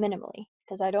about it minimally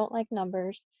because I don't like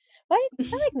numbers. But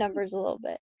I like numbers a little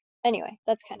bit. Anyway,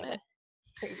 that's kind of a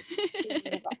crazy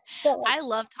but, like I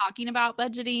love talking about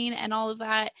budgeting and all of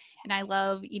that, and I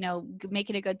love,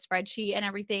 making a good spreadsheet and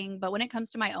everything, but when it comes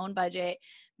to my own budget,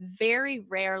 very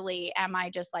rarely am I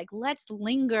just like, "Let's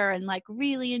linger and, like,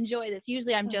 really enjoy this."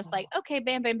 Usually, I'm just like, "Okay,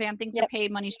 bam, bam, bam, things are yep,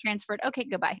 paid, money's transferred. Okay,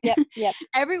 goodbye." yep, yep.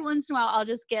 Every once in a while, I'll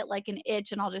just get, like, an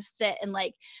itch, and I'll just sit and,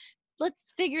 like,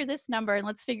 let's figure this number and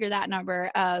let's figure that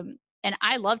number. And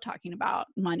I love talking about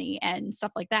money and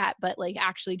stuff like that, but like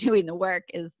actually doing the work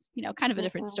is, kind of a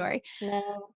different Mm-mm, story.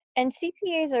 no. And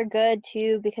CPAs are good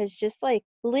too because just like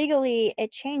legally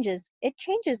it changes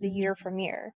a year Mhm. from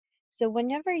year. So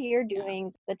whenever you're Yeah.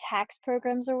 doing the tax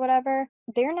programs or whatever,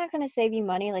 they're not going to save you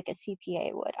money like a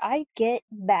CPA would. I get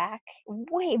back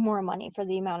way more money for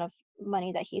the amount of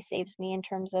money that he saves me in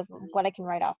terms of Mhm. what I can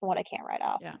write off and what I can't write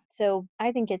off. Yeah. So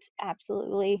I think it's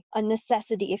absolutely a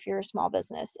necessity if you're a small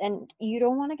business and you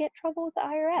don't want to get trouble with the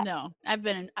IRS. No, I've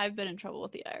been in trouble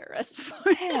with the IRS before.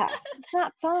 Yeah, it's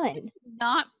not fun. It's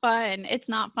not fun. It's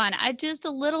not fun. I just a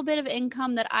little bit of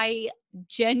income that I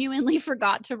genuinely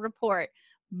forgot to report.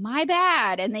 My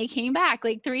bad. And they came back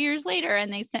like 3 years later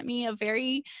and they sent me a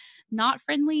very not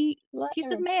friendly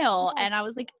piece of Letter. mail. Yeah. And I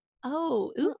was like,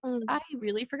 "Oh, oops, Mm-mm. I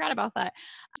really forgot about that."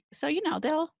 So,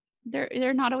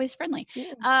 they're not always friendly.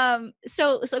 Mm-mm.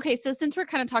 So okay, so since we're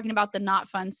kind of talking about the not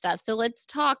fun stuff, so let's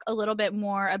talk a little bit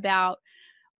more about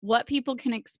what people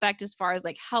can expect as far as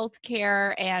like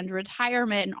healthcare and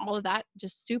retirement and all of that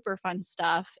just super fun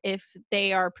stuff if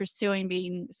they are pursuing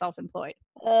being self-employed.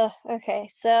 Okay.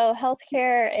 So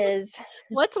healthcare is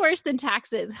What's worse than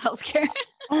taxes? Healthcare.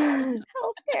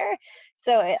 healthcare.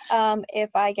 So,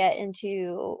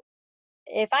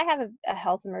 if I have a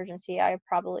health emergency, I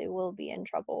probably will be in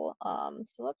trouble.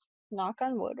 So let's knock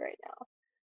on wood right now.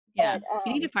 Yeah. But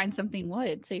You need to find something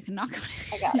wood so you can knock on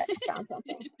I got it. it. I found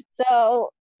something. So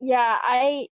yeah,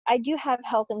 I do have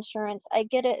health insurance. I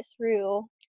get it through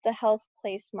the health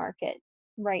place market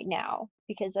right now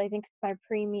because I think my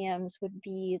premiums would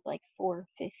be like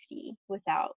 450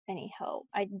 without any help.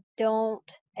 I don't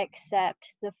accept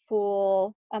the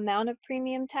full amount of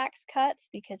premium tax cuts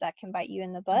because that can bite you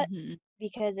in the butt. Mhm.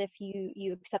 Because if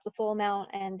you accept the full amount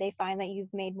and they find that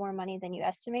you've made more money than you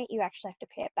estimate, you actually have to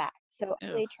pay it back. So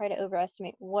Ugh. they try to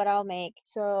overestimate what I'll make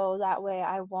so that way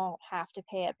I won't have to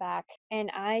pay it back.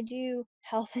 And I do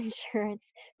health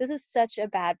insurance. This is such a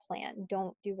bad plan.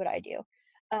 Don't do what I do.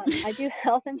 I do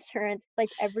health insurance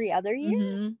like every other year,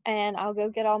 Mhm. and I'll go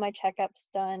get all my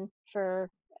checkups done for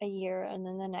a year, and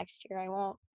then the next year I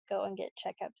won't go and get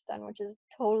checkups done, which is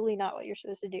totally not what you're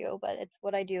supposed to do, but it's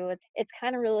what I do. It's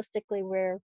kind of realistically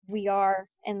where we are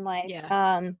in life. Yeah.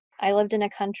 I lived in a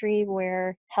country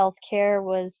where healthcare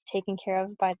was taken care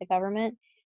of by the government,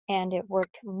 and it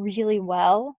worked really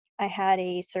well. I had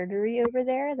a surgery over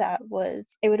there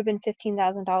it would have been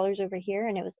 $15,000 over here,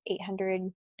 and it was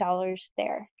 $800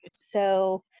 there.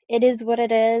 So it is what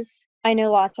it is. I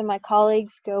know lots of my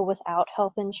colleagues go without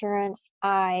health insurance.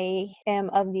 I am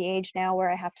of the age now where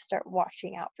I have to start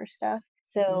watching out for stuff.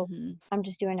 So Mm-hmm. I'm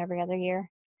just doing every other year.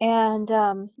 And,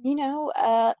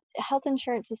 health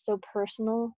insurance is so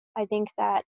personal. I think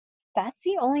that's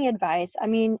the only advice. I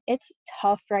mean, it's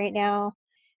tough right now.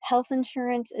 Health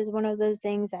insurance is one of those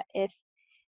things that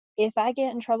if I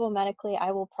get in trouble medically,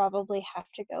 I will probably have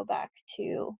to go back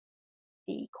to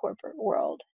the corporate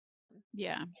world.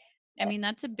 Yeah. I mean,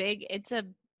 it's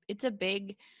a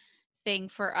big thing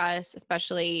for us,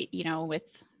 especially,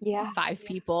 with Yeah, 5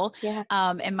 people. yeah.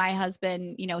 And my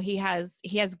husband, he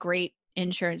has great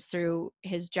insurance through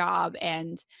his job.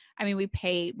 And I mean, we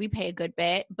pay a good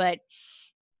bit, but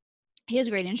he has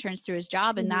great insurance through his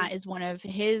job. And Mhm, that is one of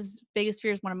his biggest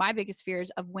fears, one of my biggest fears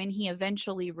of when he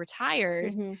eventually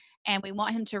retires. mhm, And we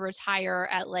want him to retire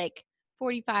at like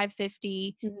 45,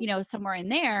 50, mhm, somewhere in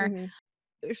there. mhm.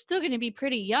 We're still going to be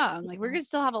pretty young. Like we're Yeah, going to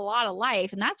still have a lot of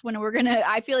life. And that's when we're going to,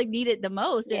 I feel like, need it the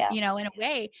most, and, yeah. in a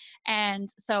way. And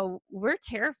so we're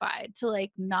terrified to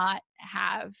like not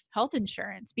have health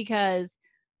insurance because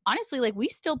honestly, like we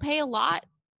still pay a lot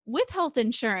with health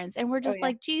insurance. And we're Oh, just yeah.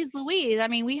 like, geez, Louise. I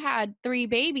mean, we had 3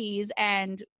 babies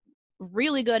and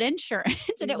really good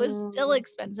insurance and it was still Mhm.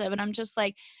 expensive. And I'm just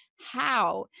like,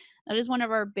 how? That is one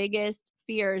of our biggest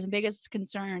fears and biggest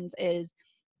concerns is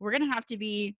we're going to have to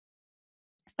be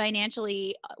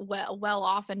financially well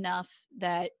off enough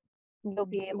that You'll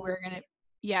be able we're gonna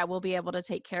yeah, we'll be able to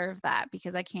take care of that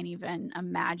because I can't even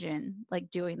imagine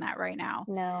like doing that right now.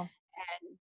 no.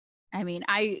 And I mean,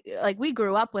 I like we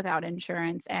grew up without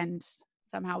insurance and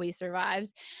somehow we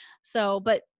survived. So,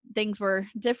 but things were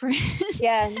different.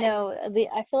 Yeah, no, I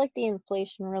feel like the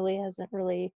inflation really hasn't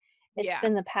really it's Yeah.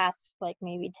 been the past, like,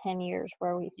 maybe 10 years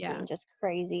where we've Yeah. seen just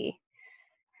crazy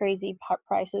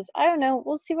prices. I don't know,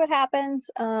 we'll see what happens.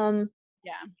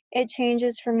 Yeah. It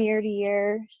changes from year to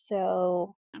year,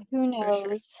 so who For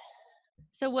sure. knows?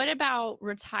 So what about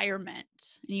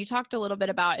retirement? And you talked a little bit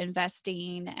about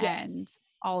investing and Yes.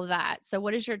 all of that. So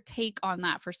what is your take on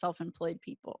that for self-employed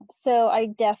people? So I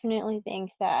definitely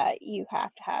think that you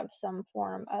have to have some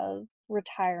form of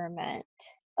retirement,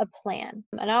 a plan.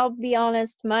 And I'll be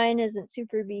honest, mine isn't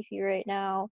super beefy right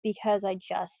now because I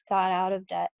just got out of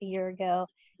debt a year ago.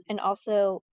 And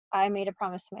also, I made a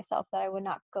promise to myself that I would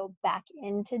not go back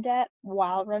into debt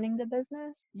while running the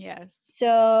business. Yes.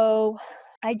 So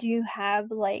I do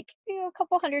have like, a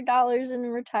couple $100 in the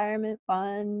retirement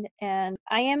fund, and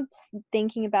I am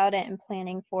thinking about it and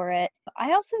planning for it.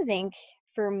 I also think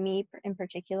for me in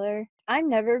particular, I'm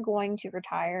never going to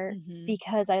retire Mhm.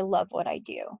 because I love what I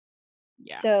do.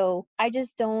 Yeah. So I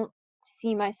just don't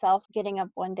see myself getting up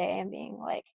one day and being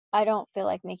like, I don't feel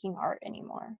like making art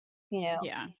anymore, you know?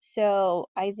 Yeah. So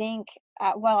I think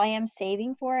while I am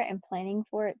saving for it and planning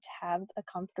for it to have a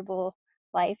comfortable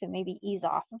life and maybe ease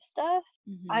off of stuff,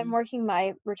 I'm Mhm. working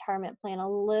my retirement plan a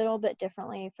little bit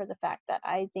differently for the fact that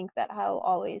I think that I'll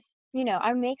always,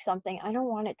 I make something. I don't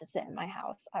want it to sit in my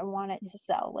house. I want it to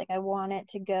sell. Like, I want it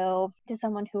to go to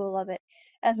someone who will love it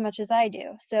as much as I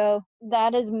do. So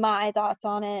that is my thoughts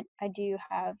on it. I do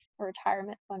have a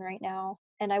retirement fund right now,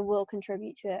 and I will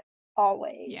contribute to it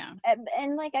always. Yeah.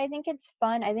 And like, I think it's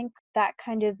fun. I think that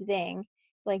kind of thing,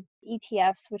 like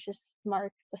ETFs, which is the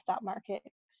stock market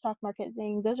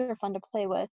thing, those are fun to play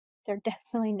with. They're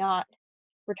definitely not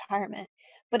retirement,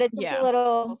 but it's like a Yeah. Well,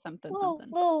 little something, little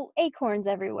something. little acorns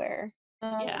everywhere.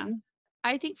 Yeah.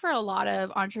 I think for a lot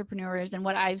of entrepreneurs and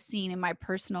what I've seen in my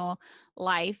personal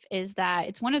life is that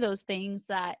it's one of those things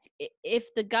that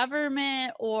if the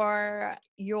government or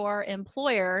your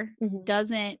employer Mhm,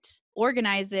 doesn't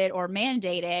organize it or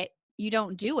mandate it, you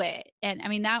don't do it. And I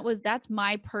mean that's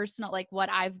my personal like what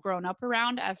I've grown up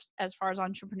around as far as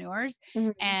entrepreneurs.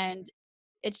 mhm, And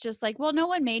it's just like, well, no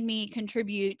one made me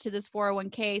contribute to this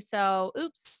 401k. So,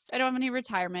 oops, I don't have any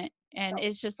retirement. And oh,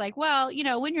 it's just like, well,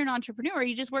 when you're an entrepreneur,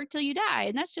 you just work till you die.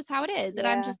 And that's just how it is. And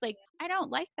I'm yeah, just like, I don't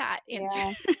like that answer.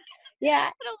 yeah. Yeah,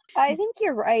 I don't, I think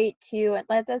you're right too,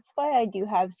 and that's why I do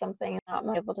have something,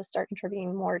 I'm able to start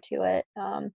contributing more to it.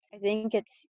 I think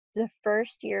it's the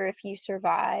first year if you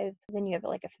survive, then you have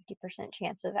like a 50%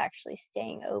 chance of actually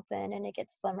staying open, and it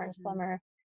gets slimmer and Mhm. slimmer.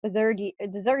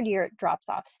 The third year it drops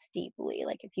off steeply.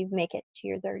 Like if you make it to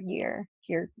your third year,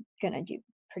 you're gonna do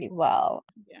pretty well.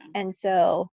 Yeah. And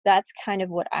so that's kind of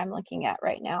what I'm looking at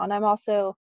right now. And I'm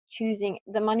also choosing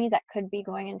the money that could be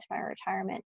going into my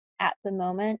retirement at the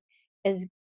moment is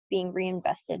being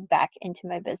reinvested back into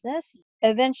my business.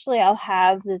 Eventually, I'll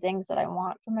have the things that I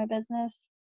want for my business,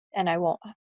 and I won't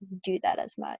do that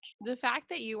as much. The fact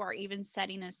that you are even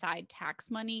setting aside tax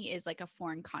money is like a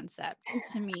foreign concept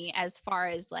to me as far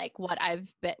as like what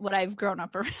I've grown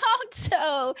up around.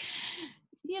 So,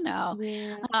 you know,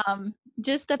 Yeah,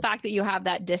 just the fact that you have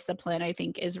that discipline, I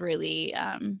think is really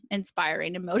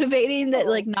inspiring and motivating that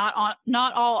like oh,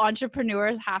 not all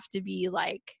entrepreneurs have to be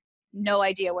like no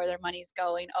idea where their money's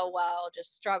going. Oh well,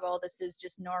 just struggle. This is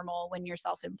just normal when you're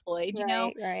self-employed, you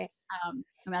know? right, right,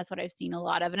 And that's what I've seen a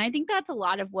lot of. And I think that's a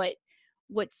lot of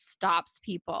what stops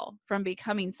people from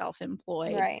becoming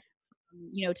self-employed, right.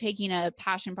 taking a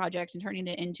passion project and turning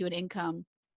it into an income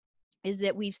is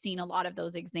that we've seen a lot of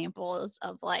those examples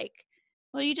of like,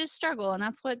 well, you just struggle and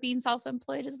that's what being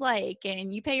self-employed is like.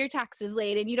 And you pay your taxes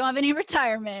late and you don't have any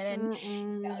retirement and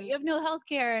Mm-mm. you have no health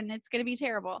care and it's going to be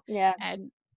terrible. Yeah,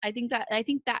 And I think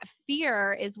that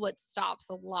fear is what stops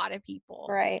a lot of people.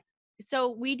 right.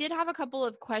 So we did have a couple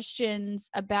of questions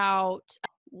about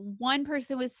one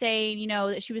person was saying,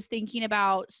 that she was thinking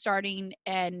about starting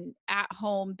an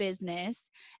at-home business,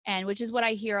 and which is what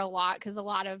I hear a lot because a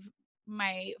lot of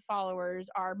my followers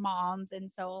are moms, and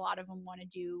so a lot of them want to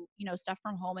do, stuff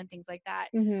from home and things like that.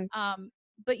 Mhm, Um,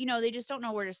 but they just don't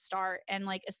know where to start, and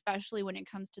like especially when it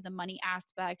comes to the money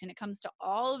aspect and it comes to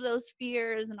all of those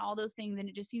fears and all those things, and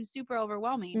it just seems super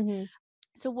overwhelming. mhm.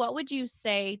 So what would you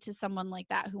say to someone like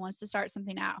that who wants to start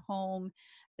something at home?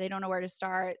 They don't know where to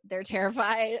start. They're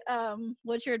terrified.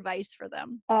 What's your advice for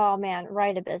them? Oh, man,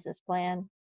 write a business plan.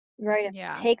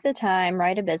 Yeah. Take the time,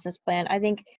 write a business plan. I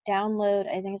think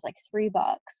it's like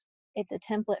 $3. It's a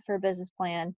template for a business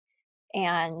plan,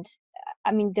 and,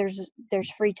 I mean, there's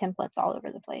free templates all over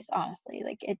the place, honestly.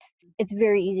 Like, it's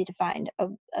very easy to find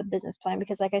a business plan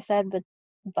because, like I said, with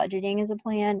budgeting is a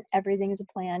plan, everything is a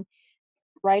plan.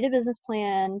 Write a business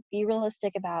plan, be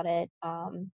realistic about it.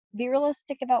 Be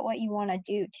realistic about what you want to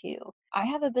do too. I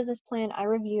have a business plan, I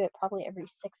review it probably every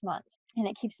 6 months, and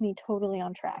it keeps me totally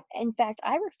on track. In fact,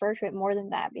 I refer to it more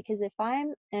than that because if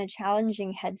I'm in a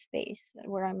challenging headspace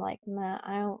where I'm like, nah,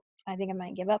 I think I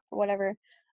might give up or whatever,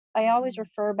 I always Mhm.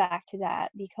 refer back to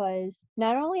that because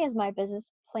not only is my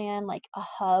business plan like a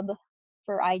hub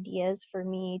for ideas for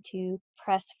me to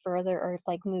press further or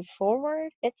like move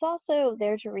forward, it's also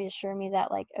there to reassure me that,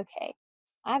 like, okay,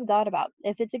 I've thought about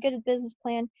if it's a good business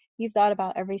plan, you've thought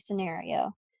about every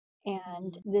scenario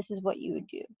and Mhm. this is what you would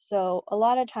do. So a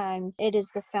lot of times it is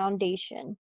the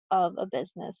foundation of a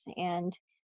business, and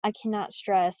I cannot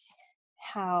stress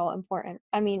how important,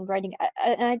 I mean, writing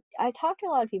I talk to a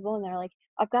lot of people and they're like,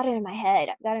 I've got it in my head.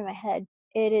 I've got it in my head.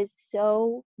 It is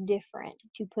so different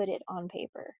to put it on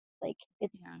paper. Like,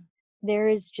 Yeah. there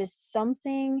is just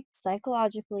something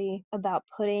psychologically about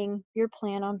putting your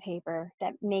plan on paper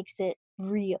that makes it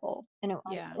real and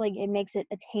Yeah. like it makes it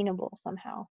attainable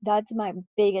somehow. That's my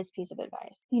biggest piece of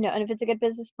advice. And if it's a good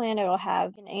business plan, it'll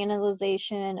have an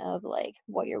analyzation of like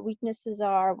what your weaknesses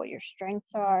are, what your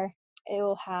strengths are. It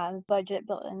will have budget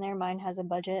built in there. Mine has a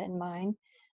budget in mind.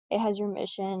 It has your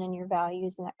mission and your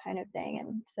values and that kind of thing.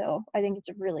 And so I think it's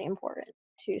really important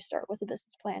to start with a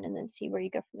business plan and then see where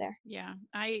you go from there. Yeah,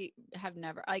 I have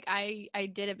never like I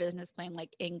did a business plan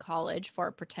like in college for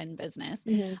a pretend business,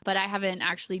 Hmm. but I haven't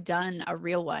actually done a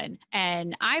real one.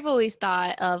 And I've always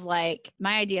thought of like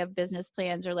my idea of business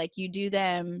plans are like you do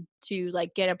them to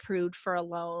like get approved for a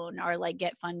loan or like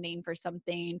get funding for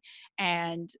something.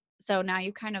 And so now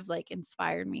you kind of like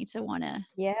inspired me to want to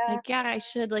Yeah. like yeah, I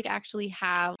should like actually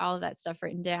have all of that stuff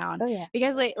written down Oh, yeah.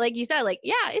 because like you said like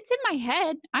yeah, it's in my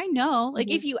head. I know. Like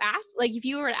Hmm. if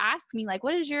you were to ask me like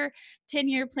what is your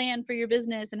 10-year plan for your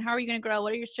business and how are you going to grow?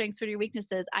 What are your strengths? What are your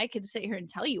weaknesses? I could sit here and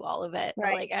tell you all of it, but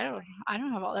Right. like I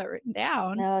don't have all that written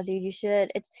down. No, dude, you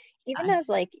should. It's I,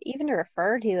 even to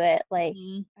refer to it, like,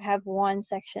 mhm, I have one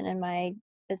section in my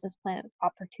business plan, it's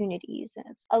opportunities, and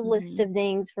it's a list mhm. of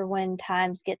things for when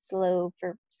times get slow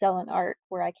for selling art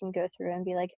where I can go through and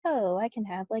be like, oh, I can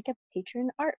have like a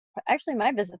patron art. Actually,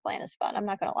 my business plan is fun. I'm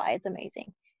not gonna lie, it's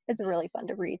amazing. It's really fun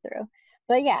to read through.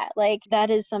 But yeah, like that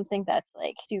is something that's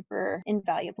like super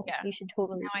invaluable. Yeah. You should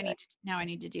totally do it. Now I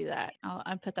need to do that.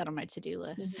 I'll put that on my to-do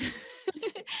list.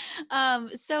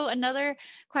 Mhm. So another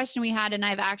question we had, and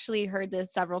I've actually heard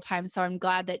this several times, so I'm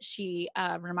glad that she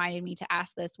reminded me to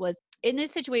ask this, was in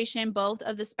this situation, both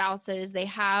of the spouses, they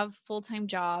have full-time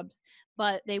jobs,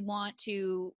 but they want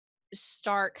to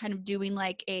start kind of doing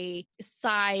like a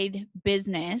side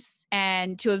business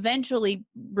and to eventually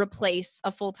replace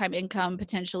a full-time income,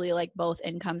 potentially like both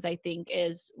incomes, I think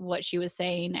is what she was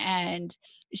saying. And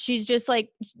she's just like,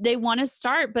 they want to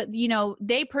start, but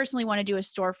they personally want to do a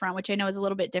storefront, which I know is a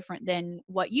little bit different than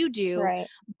what you do. Right.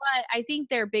 But I think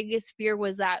their biggest fear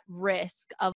was that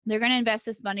risk of they're going to invest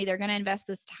this money, they're going to invest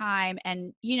this time,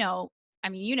 and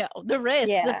the risk,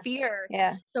 the Yeah. fear.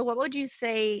 Yeah. So what would you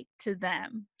say to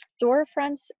them?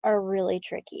 Storefronts are really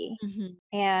tricky. Mhm,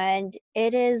 And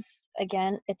it is,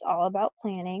 again, it's all about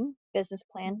planning, business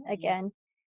plan, mhm, again,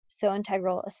 so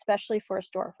integral, especially for a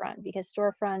storefront, because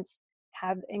storefronts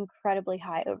have incredibly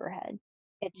high overhead.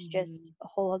 It's just mhm, a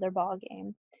whole other ball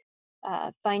game.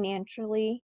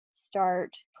 Financially,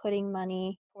 start putting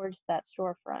money towards that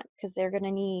storefront because they're going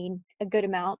to need a good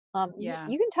amount. yeah,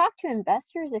 You can talk to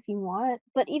investors if you want,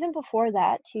 but even before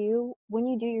that, too, when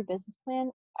you do your business plan,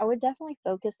 I would definitely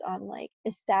focus on like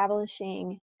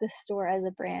establishing the store as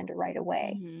a brand right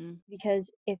away. mhm, Because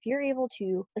if you're able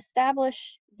to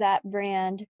establish that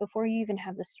brand before you even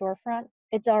have the storefront,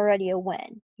 it's already a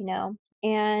win, you know?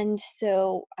 And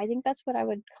so I think that's what I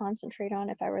would concentrate on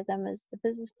if I were them is the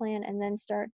business plan and then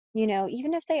start,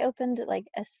 even if they opened like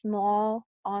a small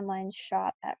online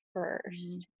shop at mhm.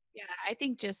 first. Yeah, I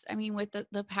think just with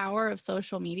the power of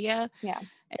social media Yeah.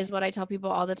 is what I tell people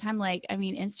all the time, like,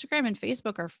 Instagram and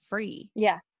Facebook are free.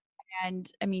 Yeah.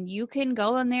 And you can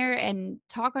go on there and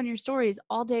talk on your stories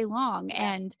all day long.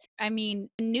 Yeah. And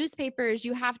newspapers,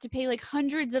 you have to pay like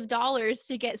hundreds of dollars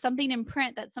to get something in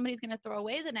print that somebody's going to throw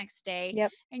away the next day.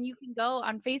 Yep. And you can go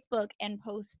on Facebook and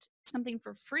post something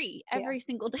for free Yeah. every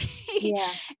single day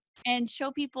Yeah. and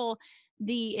show people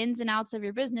the ins and outs of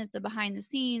your business, the behind the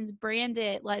scenes, brand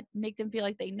it, make them feel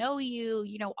like they know you,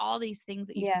 all these things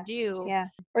that you can Yeah. do. Yeah.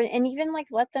 Or and even like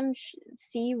let them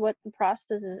see what the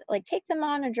process is like. Take them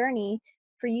on a journey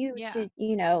for you Yeah.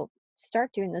 to,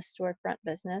 start doing this storefront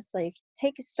business. Like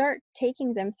start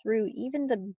taking them through even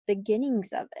the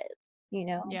beginnings of it. You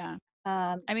know. Yeah.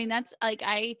 Um. That's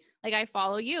I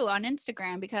follow you on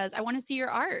Instagram because I want to see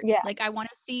your art. Yeah. Like I want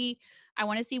to see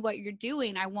what you're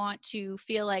doing. I want to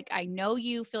feel like I know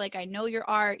you, feel like I know your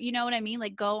art. You know what I mean?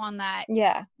 Like go on that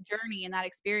Yeah. journey and that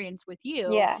experience with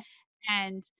you. Yeah.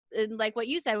 And like what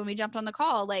you said when we jumped on the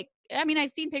call, like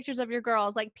I've seen pictures of your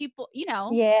girls, like people,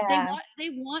 Yeah. they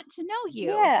want to know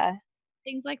you. Yeah.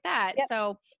 Things like that. Yep.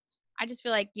 So I just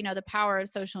feel like, the power of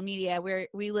social media,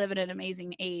 we live in an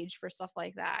amazing age for stuff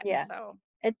like that. And Yeah. so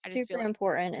I It's just super feel like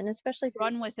important, and especially if you're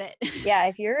run with it. yeah,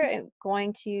 if you're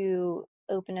going to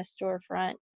open a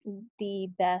storefront, the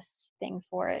best thing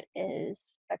for it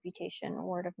is reputation,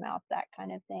 word of mouth, that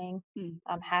kind of thing. Mm,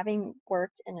 Having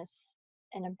worked in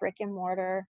a brick and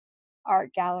mortar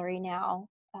art gallery now,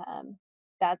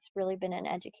 that's really been an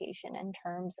education in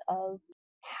terms of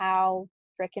how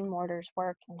brick and mortars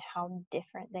work and how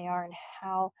different they are and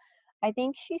how I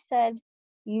think she said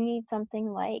you need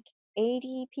something like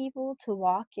 80 people to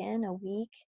walk in a week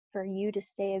for you to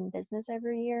stay in business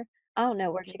every year. I don't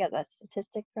know where yeah. she got that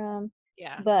statistic from,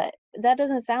 Yeah. but that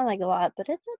doesn't sound like a lot, but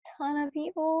it's a ton of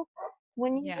people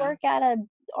when you Yeah. work at a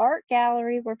art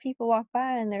gallery where people walk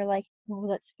by and they're like, "Oh,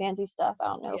 that's fancy stuff. I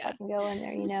don't know if I Yeah. can go in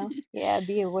there," Yeah,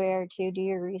 be aware to do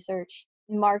your research.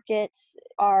 Markets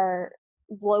are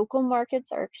Local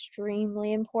markets are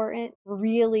extremely important.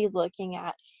 Really looking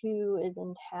at who is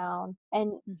in town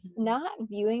and Mhm, not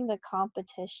viewing the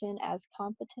competition as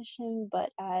competition,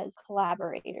 but as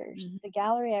collaborators. mhm, The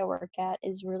gallery I work at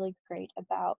is really great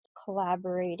about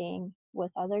collaborating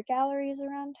with other galleries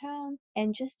around town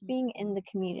and just being in mhm. the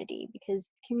community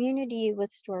because community with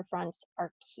storefronts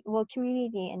are key. Well,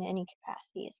 community in any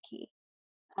capacity is key.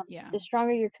 Yeah. The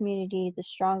stronger your community, the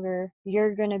stronger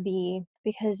you're going to be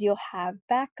because you'll have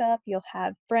backup, you'll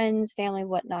have friends, family,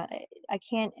 whatnot. I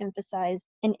can't emphasize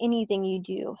in anything you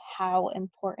do how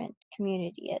important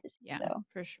community is. Yeah, So,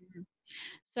 for sure.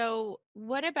 So,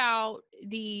 what about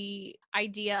the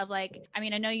idea of like, I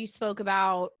know you spoke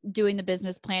about doing the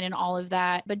business plan and all of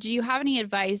that, but do you have any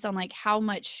advice on like how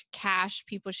much cash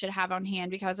people should have on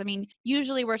hand? Because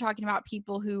usually we're talking about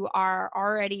people who are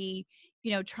already,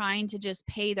 trying to just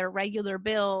pay their regular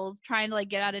bills, trying to like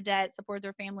get out of debt, support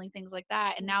their family, things like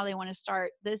that. And now they want to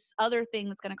start this other thing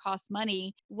that's going to cost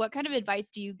money. What kind of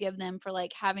advice do you give them for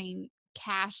like having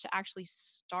cash to actually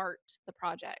start the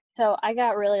project? so I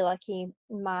got really lucky.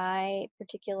 My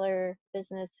particular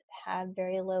business had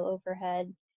very low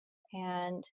overhead.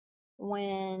 And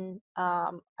when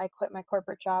I quit my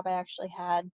corporate job, I actually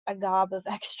had a gob of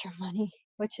extra money,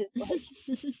 which is like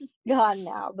gone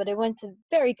now, but it went to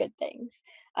very good things.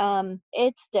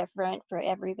 It's different for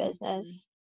every Mhm. business.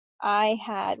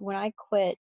 When I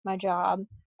quit my job,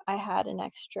 I had an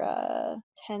extra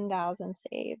 10,000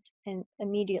 saved, and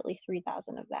immediately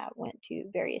 3,000 of that went to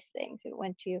various things. It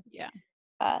went to Yeah.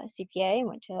 CPA,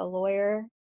 went to a lawyer,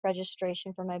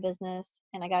 registration for my business,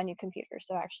 and I got a new computer.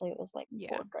 So actually, it was like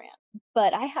Yeah. 4 grand.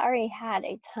 But I already had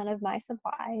a ton of my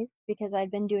supplies because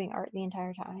I'd been doing art the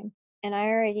entire time, and I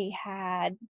already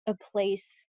had a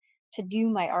place to do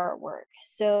my artwork.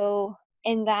 So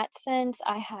in that sense,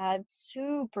 I had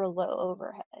super low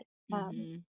overhead. Um,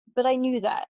 Mhm. but I knew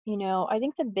that, I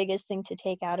think the biggest thing to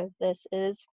take out of this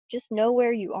is just know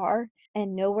where you are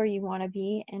and know where you want to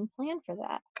be and plan for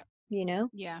that, you know?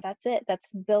 Yeah. That's it.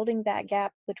 That's building that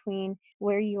gap between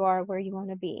where you are, where you want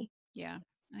to be. Yeah.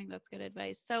 I think that's good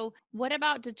advice. So, what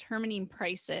about determining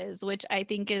prices, which I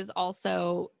think is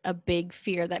also a big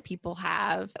fear that people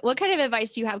have? What kind of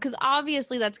advice do you have? Because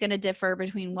obviously that's going to differ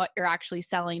between what you're actually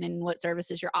selling and what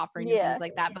services you're offering and things Yeah.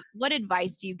 like that. But what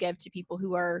advice do you give to people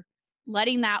who are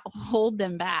letting that hold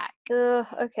them back?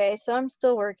 Okay, so I'm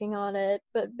still working on it,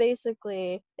 but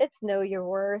basically, it's know your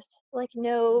worth. Like,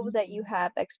 know that you Mhm.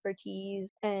 have expertise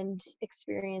and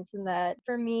experience in that.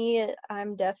 For me,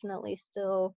 I'm definitely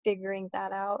still figuring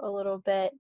that out a little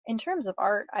bit. In terms of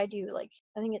art, I do like,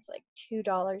 I think it's like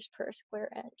 $2 per square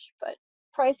inch, but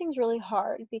pricing's really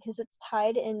hard because it's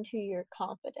tied into your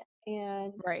confidence.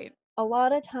 And Right. a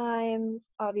lot of times,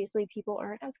 obviously, people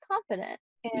aren't as confident.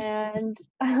 And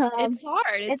It's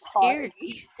hard. it's It's hard.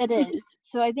 scary. It is.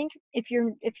 So I think if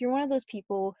you're one of those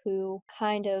people who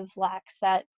kind of lacks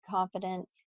that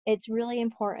confidence, it's really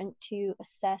important to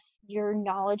assess your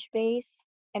knowledge base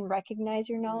and recognize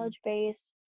your Mhm. knowledge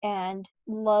base and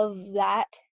love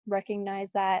that,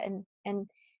 recognize that, and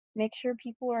make sure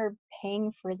people are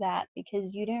paying for that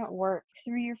because you didn't work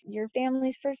through your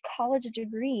family's first college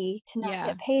degree to not Yeah.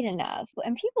 get paid enough.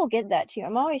 And people get that too.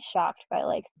 I'm always shocked by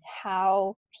like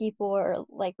how people are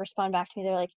like respond back to me.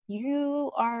 They're like,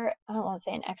 you are, I don't want to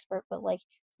say an expert, but like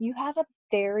you have a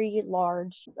very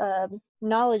large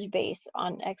knowledge base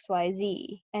on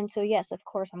XYZ. And so yes, of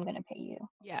course I'm gonna pay you.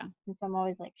 Yeah. And so I'm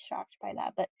always like shocked by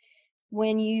that. But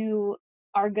when you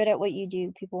are good at what you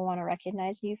do, people want to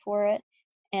recognize you for it.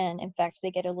 And in fact,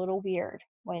 they get a little weird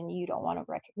when you don't want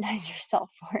to recognize yourself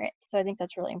for it. So I think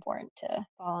that's really important to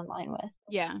fall in line with.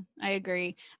 Yeah, I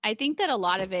agree. I think that a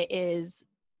lot of it is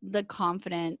the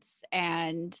confidence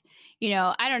and,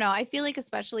 I don't know. I feel like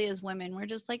especially as women, we're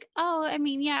just like, "Oh, I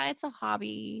mean, yeah, it's a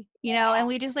hobby." And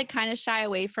we just like kind of shy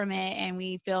away from it and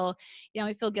we feel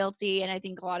guilty and I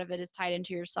think a lot of it is tied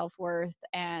into your self-worth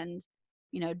and,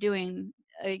 doing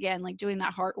again like doing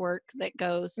that hard work that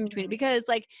goes between it Hmm. because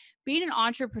like being an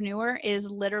entrepreneur is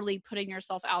literally putting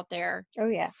yourself out there Oh,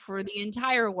 yeah. for the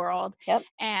entire world Yep.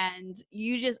 and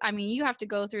you have to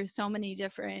go through so many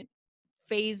different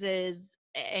phases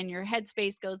and your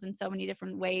headspace goes in so many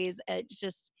different ways. It's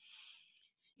just,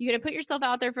 you got to put yourself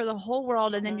out there for the whole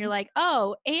world. And then you're Hmm. like,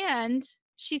 oh, and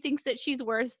she thinks that she's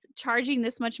worth charging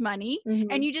this much money. Hmm.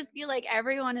 And you just feel like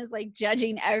everyone is like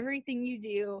judging everything you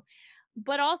do.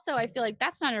 But also, I feel like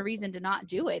that's not a reason to not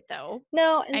do it, though.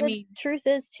 No, and I the mean, truth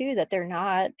is too that they're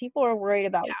not. People are worried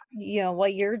about, yeah.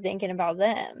 what you're thinking about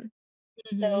them.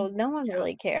 So Hmm. no one Yeah.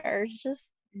 really cares.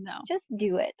 No. Just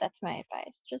do it. That's my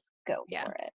advice. Just go Yeah.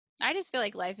 for it. I just feel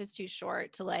like life is too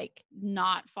short to like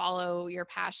not follow your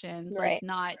passions, like Right.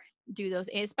 not do those,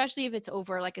 especially if it's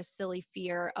over like a silly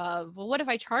fear of, well, what if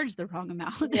I charge the wrong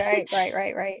amount? Right, right,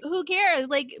 right, right. Who cares?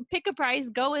 Like pick a price,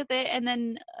 go with it, and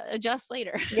then adjust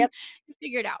later. Yep,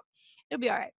 Figure it out. It'll be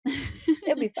all right.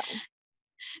 it'll be fine.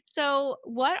 So,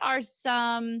 what are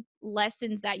some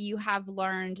lessons that you have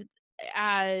learned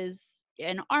as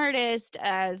an artist,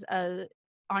 as a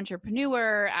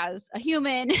entrepreneur, as a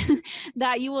human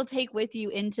that you will take with you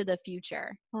into the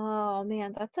future? Oh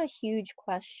man, that's a huge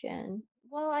question.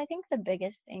 Well, I think the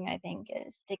biggest thing I think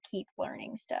is to keep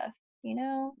learning stuff,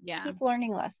 Yeah. keep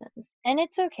learning lessons. And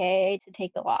it's okay to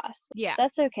take a loss. Yeah.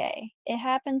 That's okay. It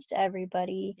happens to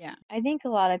everybody. Yeah. I think a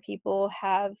lot of people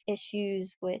have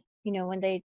issues with, when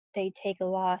they take a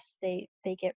loss, they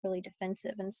get really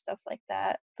defensive and stuff like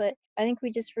that. But I think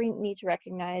we just need to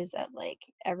recognize that like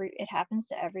every it happens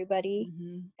to everybody.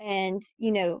 Mhm. And,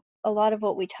 a lot of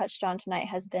what we touched on tonight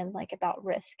has been like about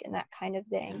risk and that kind of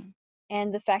Yeah. thing.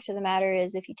 And the fact of the matter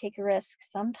is, if you take a risk,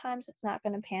 sometimes it's not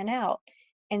going to pan out,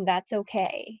 and that's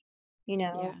okay. You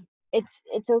know, Yeah.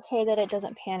 it's okay that it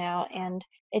doesn't pan out, and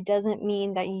it doesn't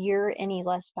mean that you're any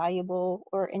less valuable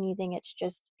or anything. It's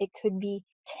just it could be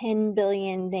 10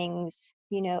 billion things,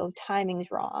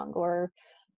 timing's wrong, or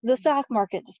the stock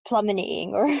market is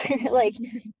plummeting, or like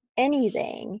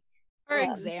anything. For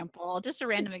Um, example, just a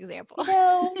random example. you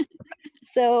know,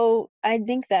 so I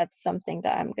think that's something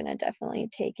that I'm gonna definitely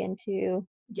take into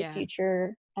the Yeah.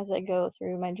 future as I go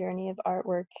through my journey of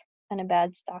artwork and a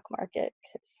bad stock market,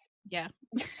 because Yeah.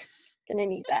 gonna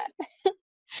need that.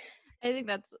 I think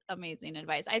that's amazing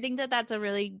advice. I think that that's a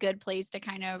really good place to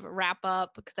kind of wrap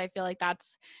up because I feel like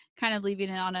that's kind of leaving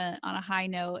it on a high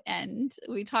note. And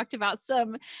we talked about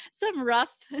some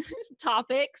rough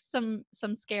topics, some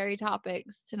scary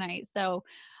topics tonight. So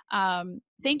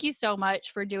thank you so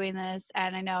much for doing this.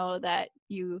 And I know that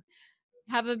you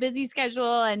have a busy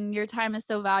schedule and your time is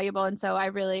so valuable. And so I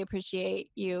really appreciate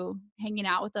you hanging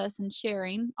out with us and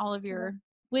sharing all of Yeah. your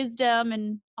wisdom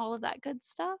and all of that good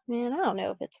stuff. Man, I don't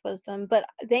know if it's wisdom, but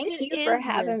thank It you for is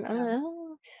having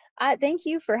wisdom. I thank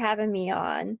you for having me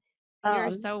on. You're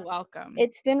Um, so welcome.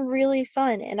 it's been really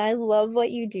fun and I love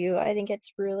what you do. I think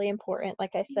it's really important.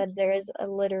 Like I Thank said, there you. is a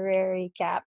literary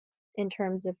gap in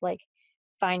terms of like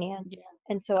finance. Yeah,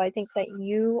 And so I think that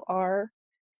you are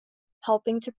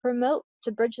helping to promote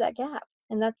to bridge that gap.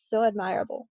 And that's so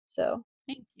admirable. So,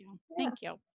 thank you. yeah. Thank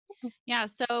you. Yeah,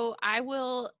 so I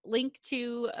will link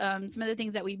to some of the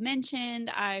things that we've mentioned.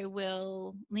 I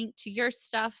will link to your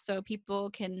stuff so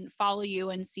people can follow you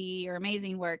and see your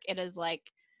amazing work. It is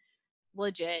like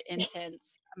legit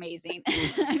intense, amazing.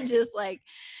 I'm just like,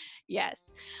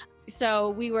 yes.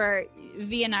 So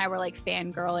V and I were like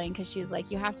fangirling because she was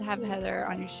like, you have to have Heather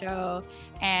on your show.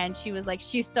 And she was like,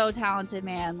 she's so talented,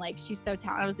 man. Like, she's so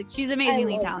talented. I was like, she's I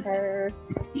amazingly love talented. her.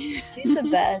 She's the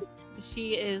best.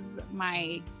 She is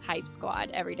my hype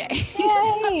squad every day.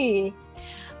 Yay!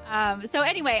 So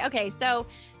anyway, okay. So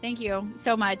thank you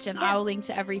so much. And Yeah. I'll link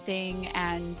to everything.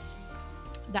 And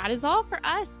that is all for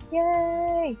us.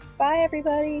 Yay! Bye,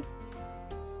 everybody.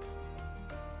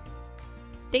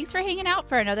 Thanks for hanging out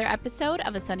for another episode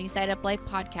of a Sunny Side Up Life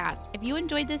podcast. If you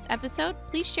enjoyed this episode,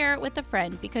 please share it with a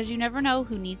friend because you never know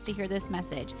who needs to hear this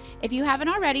message. If you haven't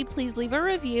already, please leave a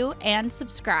review and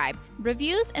subscribe.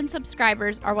 Reviews and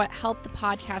subscribers are what help the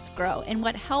podcast grow and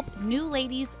what help new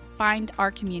ladies find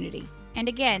our community. And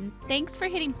again, thanks for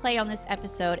hitting play on this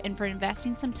episode and for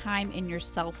investing some time in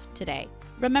yourself today.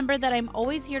 Remember that I'm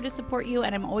always here to support you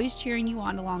and I'm always cheering you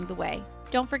on along the way.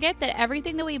 Don't forget that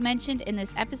everything that we mentioned in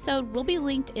this episode will be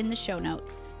linked in the show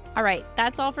notes. All right,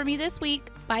 that's all for me this week.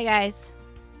 Bye, guys.